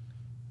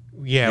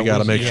 Yeah, you got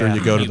to make sure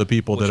you go to the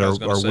people that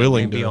are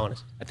willing to be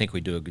honest. I think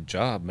we do a good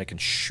job making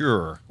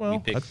sure we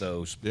pick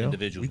those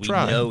individuals we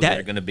try. know that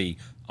are going to be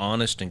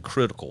honest and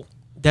critical.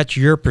 That's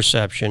your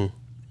perception.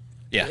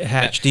 Yeah,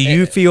 Hatch, do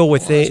you feel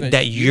within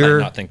that you you're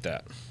might not think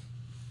that?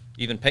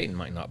 Even Peyton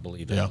might not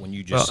believe that when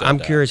you just said I'm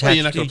that. curious. Well, Hatch,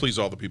 you're not going to please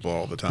all the people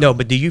all the time. No,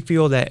 but do you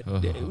feel that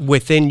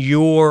within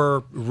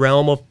your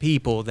realm of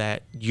people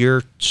that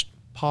you're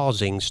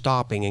pausing,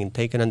 stopping, and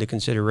taking into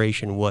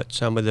consideration what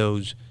some of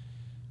those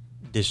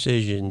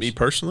decisions? Me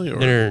personally,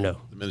 or No.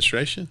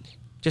 administration?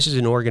 Just as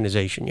an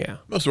organization, yeah.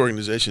 Most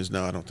organizations,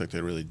 no, I don't think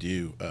they really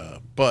do.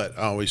 But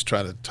I always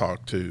try to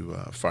talk to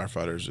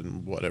firefighters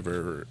and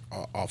whatever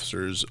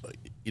officers.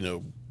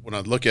 When I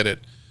look at it,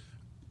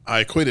 I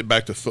equate it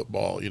back to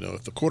football.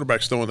 If the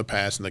quarterback's throwing the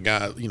pass and the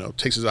guy,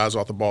 takes his eyes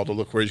off the ball to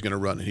look where he's going to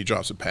run and he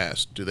drops a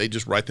pass, do they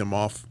just write them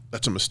off?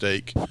 That's a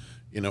mistake.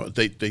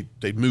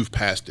 They move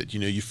past it.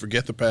 You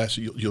forget the pass.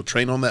 You'll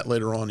train on that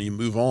later on and you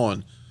move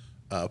on.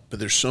 But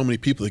there's so many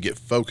people that get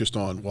focused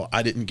on, well,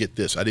 I didn't get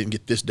this. I didn't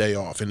get this day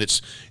off. And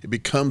it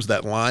becomes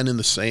that line in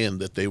the sand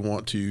that they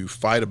want to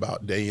fight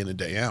about day in and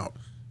day out.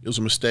 It was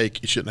a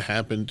mistake. It shouldn't have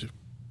happened.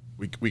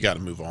 We got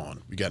to move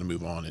on. We got to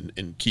move on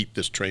and keep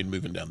this train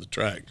moving down the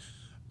track.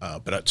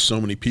 But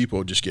so many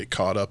people just get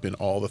caught up in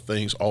all the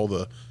things, all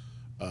the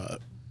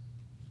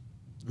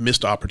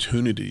missed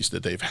opportunities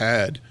that they've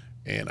had.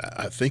 And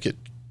I think it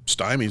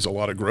stymies a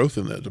lot of growth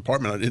in the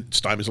department. It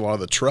stymies a lot of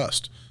the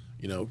trust.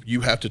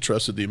 You have to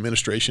trust that the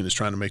administration is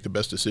trying to make the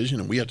best decision,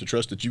 and we have to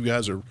trust that you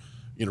guys are,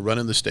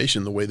 running the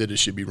station the way that it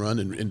should be run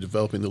and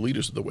developing the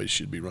leaders the way it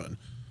should be run.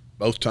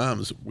 Both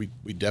times, we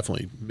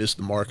definitely missed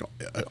the mark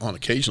on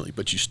occasionally,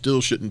 but you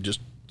still shouldn't just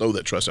throw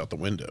that trust out the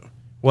window.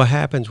 What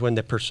happens when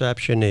the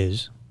perception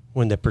is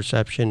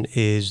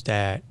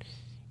that,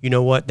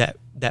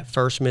 that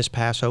first missed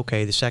pass,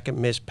 okay, the second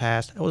missed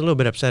pass, I was a little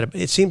bit upset.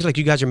 It seems like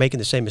you guys are making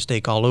the same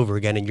mistake all over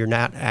again, and you're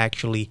not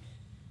actually,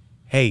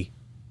 hey,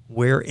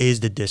 where is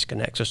the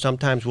disconnect? So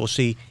sometimes we'll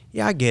see,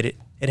 yeah, I get it.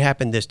 It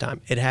happened this time.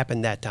 It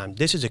happened that time.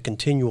 This is a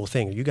continual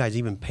thing. Are you guys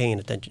even paying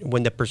attention?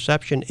 When the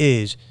perception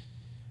is,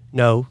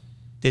 no,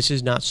 this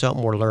is not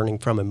something we're learning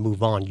from and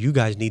move on. You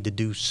guys need to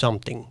do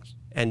something.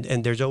 And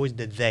there's always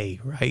the they,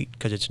 right?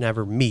 Because it's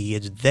never me.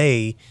 It's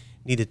they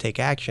need to take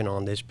action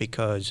on this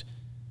because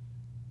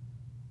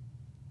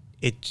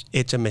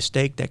it's a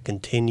mistake that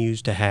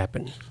continues to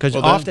happen. Because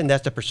often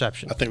that's the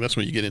perception. I think that's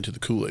when you get into the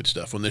Kool-Aid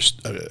stuff. When there's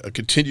a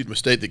continued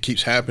mistake that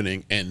keeps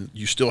happening and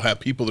you still have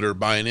people that are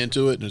buying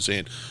into it and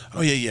saying,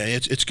 oh, yeah,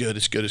 it's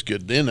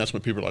good. Then that's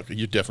when people are like,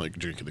 you're definitely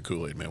drinking the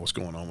Kool-Aid, man. What's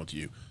going on with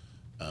you?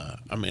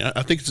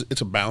 I think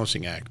it's a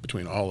balancing act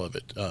between all of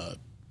it.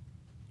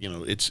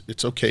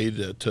 It's okay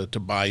to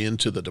buy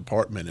into the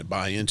department and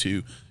buy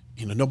into,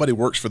 nobody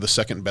works for the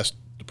second best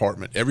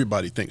department.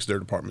 Everybody thinks their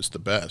department's the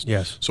best.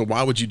 Yes. So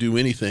why would you do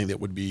anything that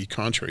would be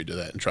contrary to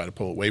that and try to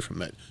pull away from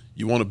that?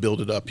 You want to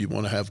build it up. You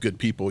want to have good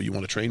people. You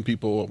want to train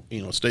people,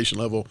 station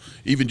level,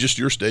 even just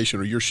your station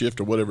or your shift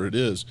or whatever it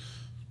is.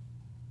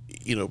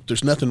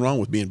 there's nothing wrong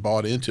with being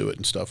bought into it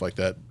and stuff like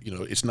that.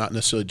 It's not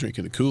necessarily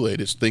drinking the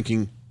Kool-Aid. It's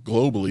thinking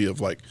globally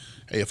of like,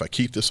 hey, if I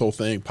keep this whole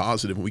thing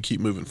positive and we keep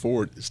moving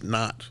forward, it's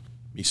not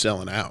me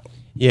selling out.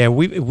 Yeah,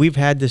 we've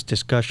had this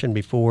discussion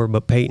before,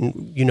 but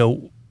Peyton,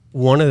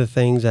 one of the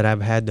things that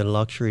I've had the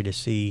luxury to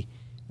see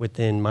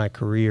within my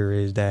career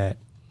is that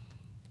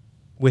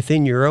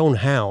within your own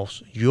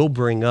house, you'll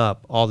bring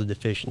up all the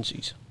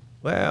deficiencies.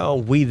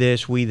 Well, we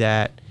this, we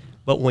that.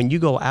 But when you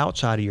go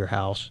outside of your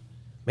house,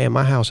 man,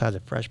 my house has a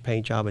fresh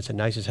paint job. It's the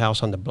nicest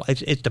house on the block.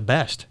 It's the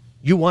best.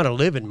 You want to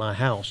live in my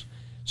house.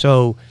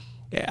 So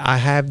I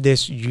have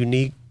this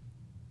unique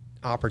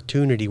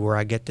opportunity where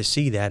I get to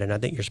see that, and I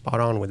think you're spot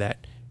on with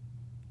that.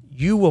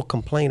 You will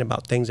complain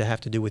about things that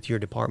have to do with your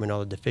department, all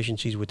the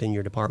deficiencies within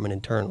your department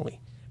internally.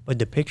 But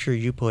the picture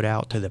you put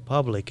out to the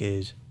public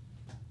is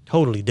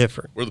totally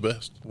different. We're the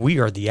best. We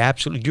are the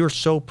absolute. You're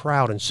so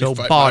proud and so We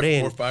fight bought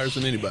in. more fires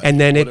than anybody. And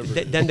then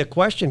whatever. then the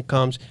question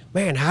comes,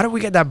 man, how do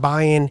we get that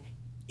buy-in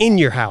in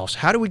your house?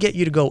 How do we get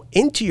you to go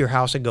into your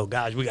house and go,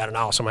 guys, we got an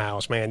awesome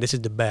house, man. This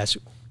is the best.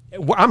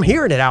 I'm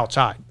hearing it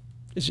outside.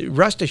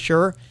 Rest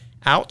assured,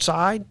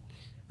 outside,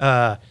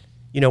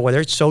 whether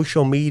it's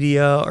social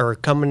media or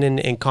coming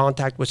in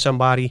contact with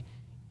somebody,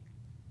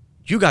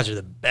 you guys are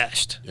the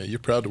best. Yeah, you're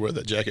proud to wear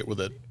that jacket with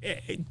that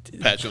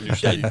patch on your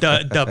sleeve.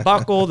 The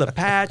buckle, the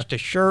patch, the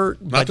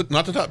shirt. Not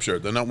the top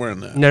shirt. They're not wearing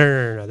that.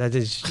 No. That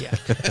is, yeah.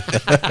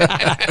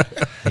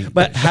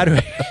 But how do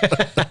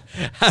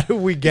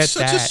we get It's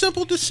such that? a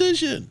simple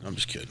decision. I'm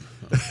just kidding.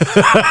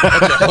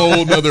 That's a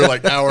whole nother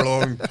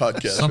hour-long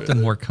podcast. Something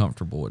right more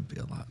comfortable would be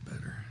a lot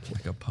better,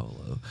 like a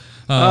polo.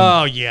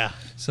 Oh, yeah.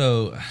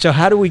 So So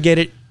how do we get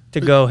it to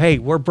go, hey,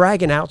 we're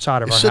bragging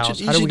outside of It's our such house.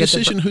 an How do easy we get that-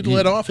 decision who to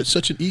let off. It's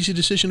such an easy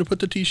decision to put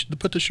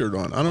the shirt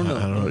on. I don't know.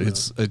 I don't know.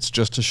 It's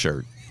just a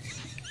shirt.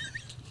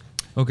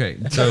 okay,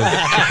 so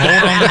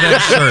hold on to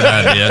that shirt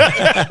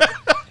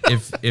idea.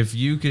 If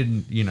you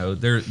could,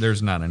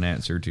 there's not an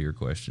answer to your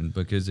question,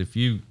 because if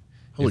you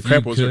Holy if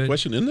crap, you was there a could-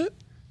 question in that?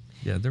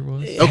 Yeah, there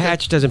was.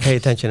 Hatch doesn't pay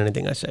attention to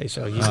anything I say,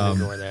 so you can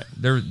ignore that.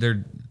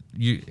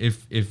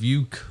 If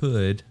you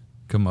could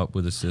come up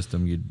with a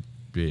system, you'd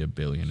be a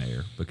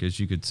billionaire, because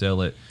you could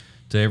sell it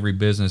to every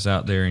business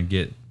out there and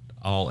get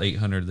all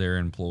 800 of their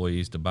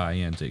employees to buy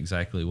into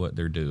exactly what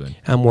they're doing.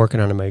 I'm working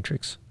on a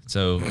matrix.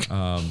 So,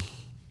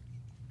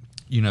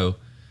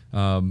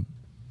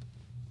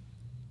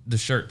 the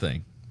shirt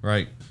thing,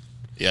 right?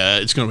 Yeah,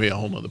 it's going to be a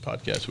whole nother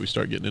podcast if we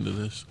start getting into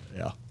this.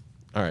 Yeah.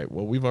 All right.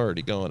 Well, we've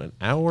already gone an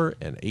hour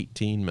and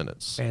 18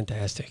 minutes.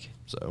 Fantastic.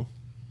 So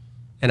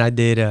And I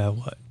did,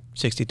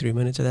 63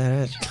 minutes of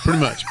that, Hatch? Pretty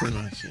much,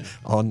 yeah.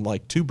 on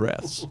like 2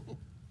 breaths.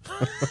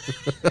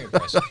 Very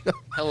impressive.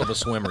 Hell of a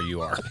swimmer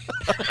you are.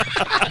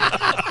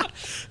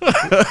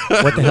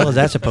 What the hell is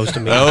that supposed to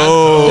mean?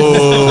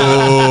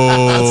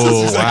 Oh,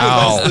 That's exactly what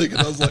I was thinking.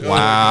 I was like,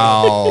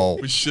 wow.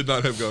 we should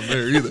not have gone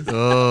there either.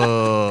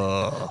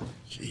 Oh.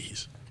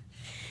 Jeez.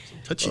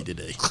 Touchy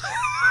today.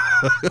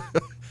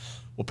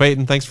 Well,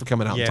 Peyton, thanks for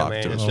coming out Yeah, and talking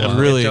man. to us. It's, I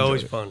really it's enjoyed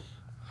always it. fun.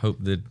 Hope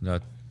that I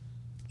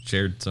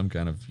shared some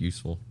kind of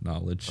useful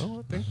knowledge. Oh,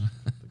 I think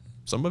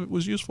some of it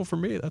was useful for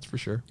me, that's for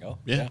sure. Oh,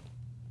 Yeah.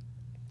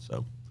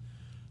 So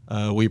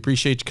we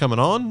appreciate you coming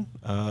on.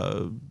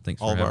 Thanks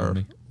for all of having our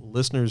me.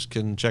 listeners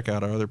can check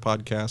out our other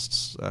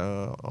podcasts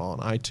on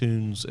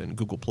iTunes and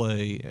Google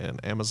Play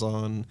and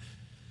Amazon,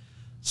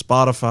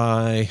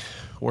 Spotify.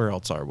 Where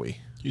else are we?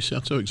 You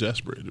sound so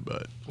exasperated by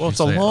it. Well, it's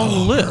Did a you say-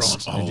 long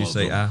list. Did you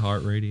say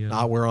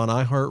iHeartRadio? We're on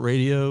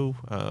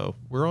iHeartRadio.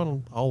 We're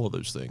on all of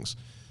those things.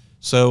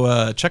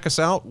 So check us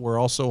out. We're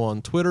also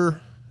on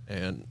Twitter,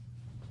 and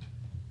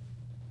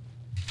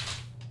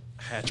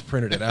Hatch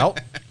printed it out.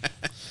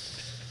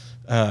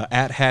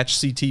 At Hatch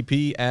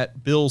CTP,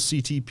 at Bill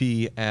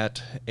CTP,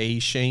 at A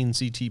Shane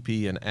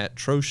CTP, and at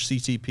Trosh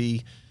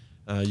CTP.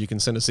 You can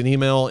send us an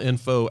email,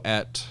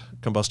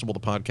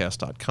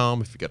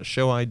 info@combustiblethepodcast.com. If you got a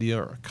show idea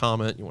or a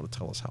comment, you want to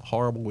tell us how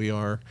horrible we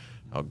are,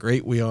 how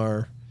great we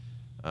are,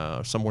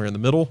 somewhere in the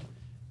middle.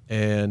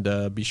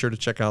 And be sure to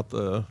check out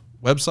the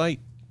website,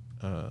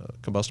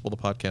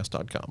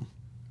 combustiblethepodcast.com.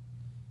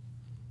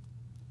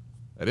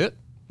 That it?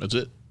 That's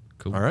it.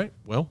 Cool. All right.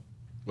 Well,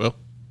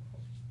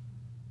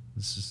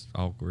 This is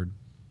awkward.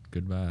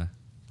 Goodbye.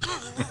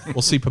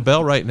 we'll see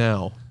Pabel right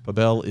now.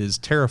 Pabel is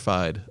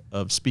terrified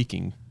of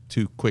speaking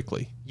too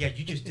quickly. Yeah,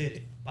 you just did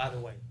it, by the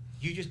way.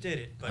 You just did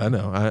it. But I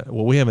know.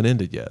 Well, we haven't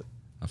ended yet.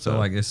 I feel So-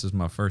 like this is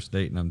my first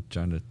date, and I'm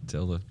trying to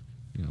tell the,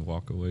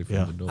 walk away from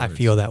Yeah. the door. I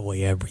feel that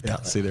way every time.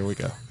 Yeah. See, there we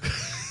go.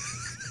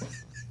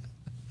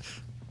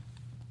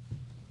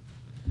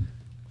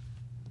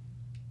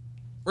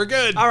 We're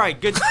good. All right,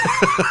 good.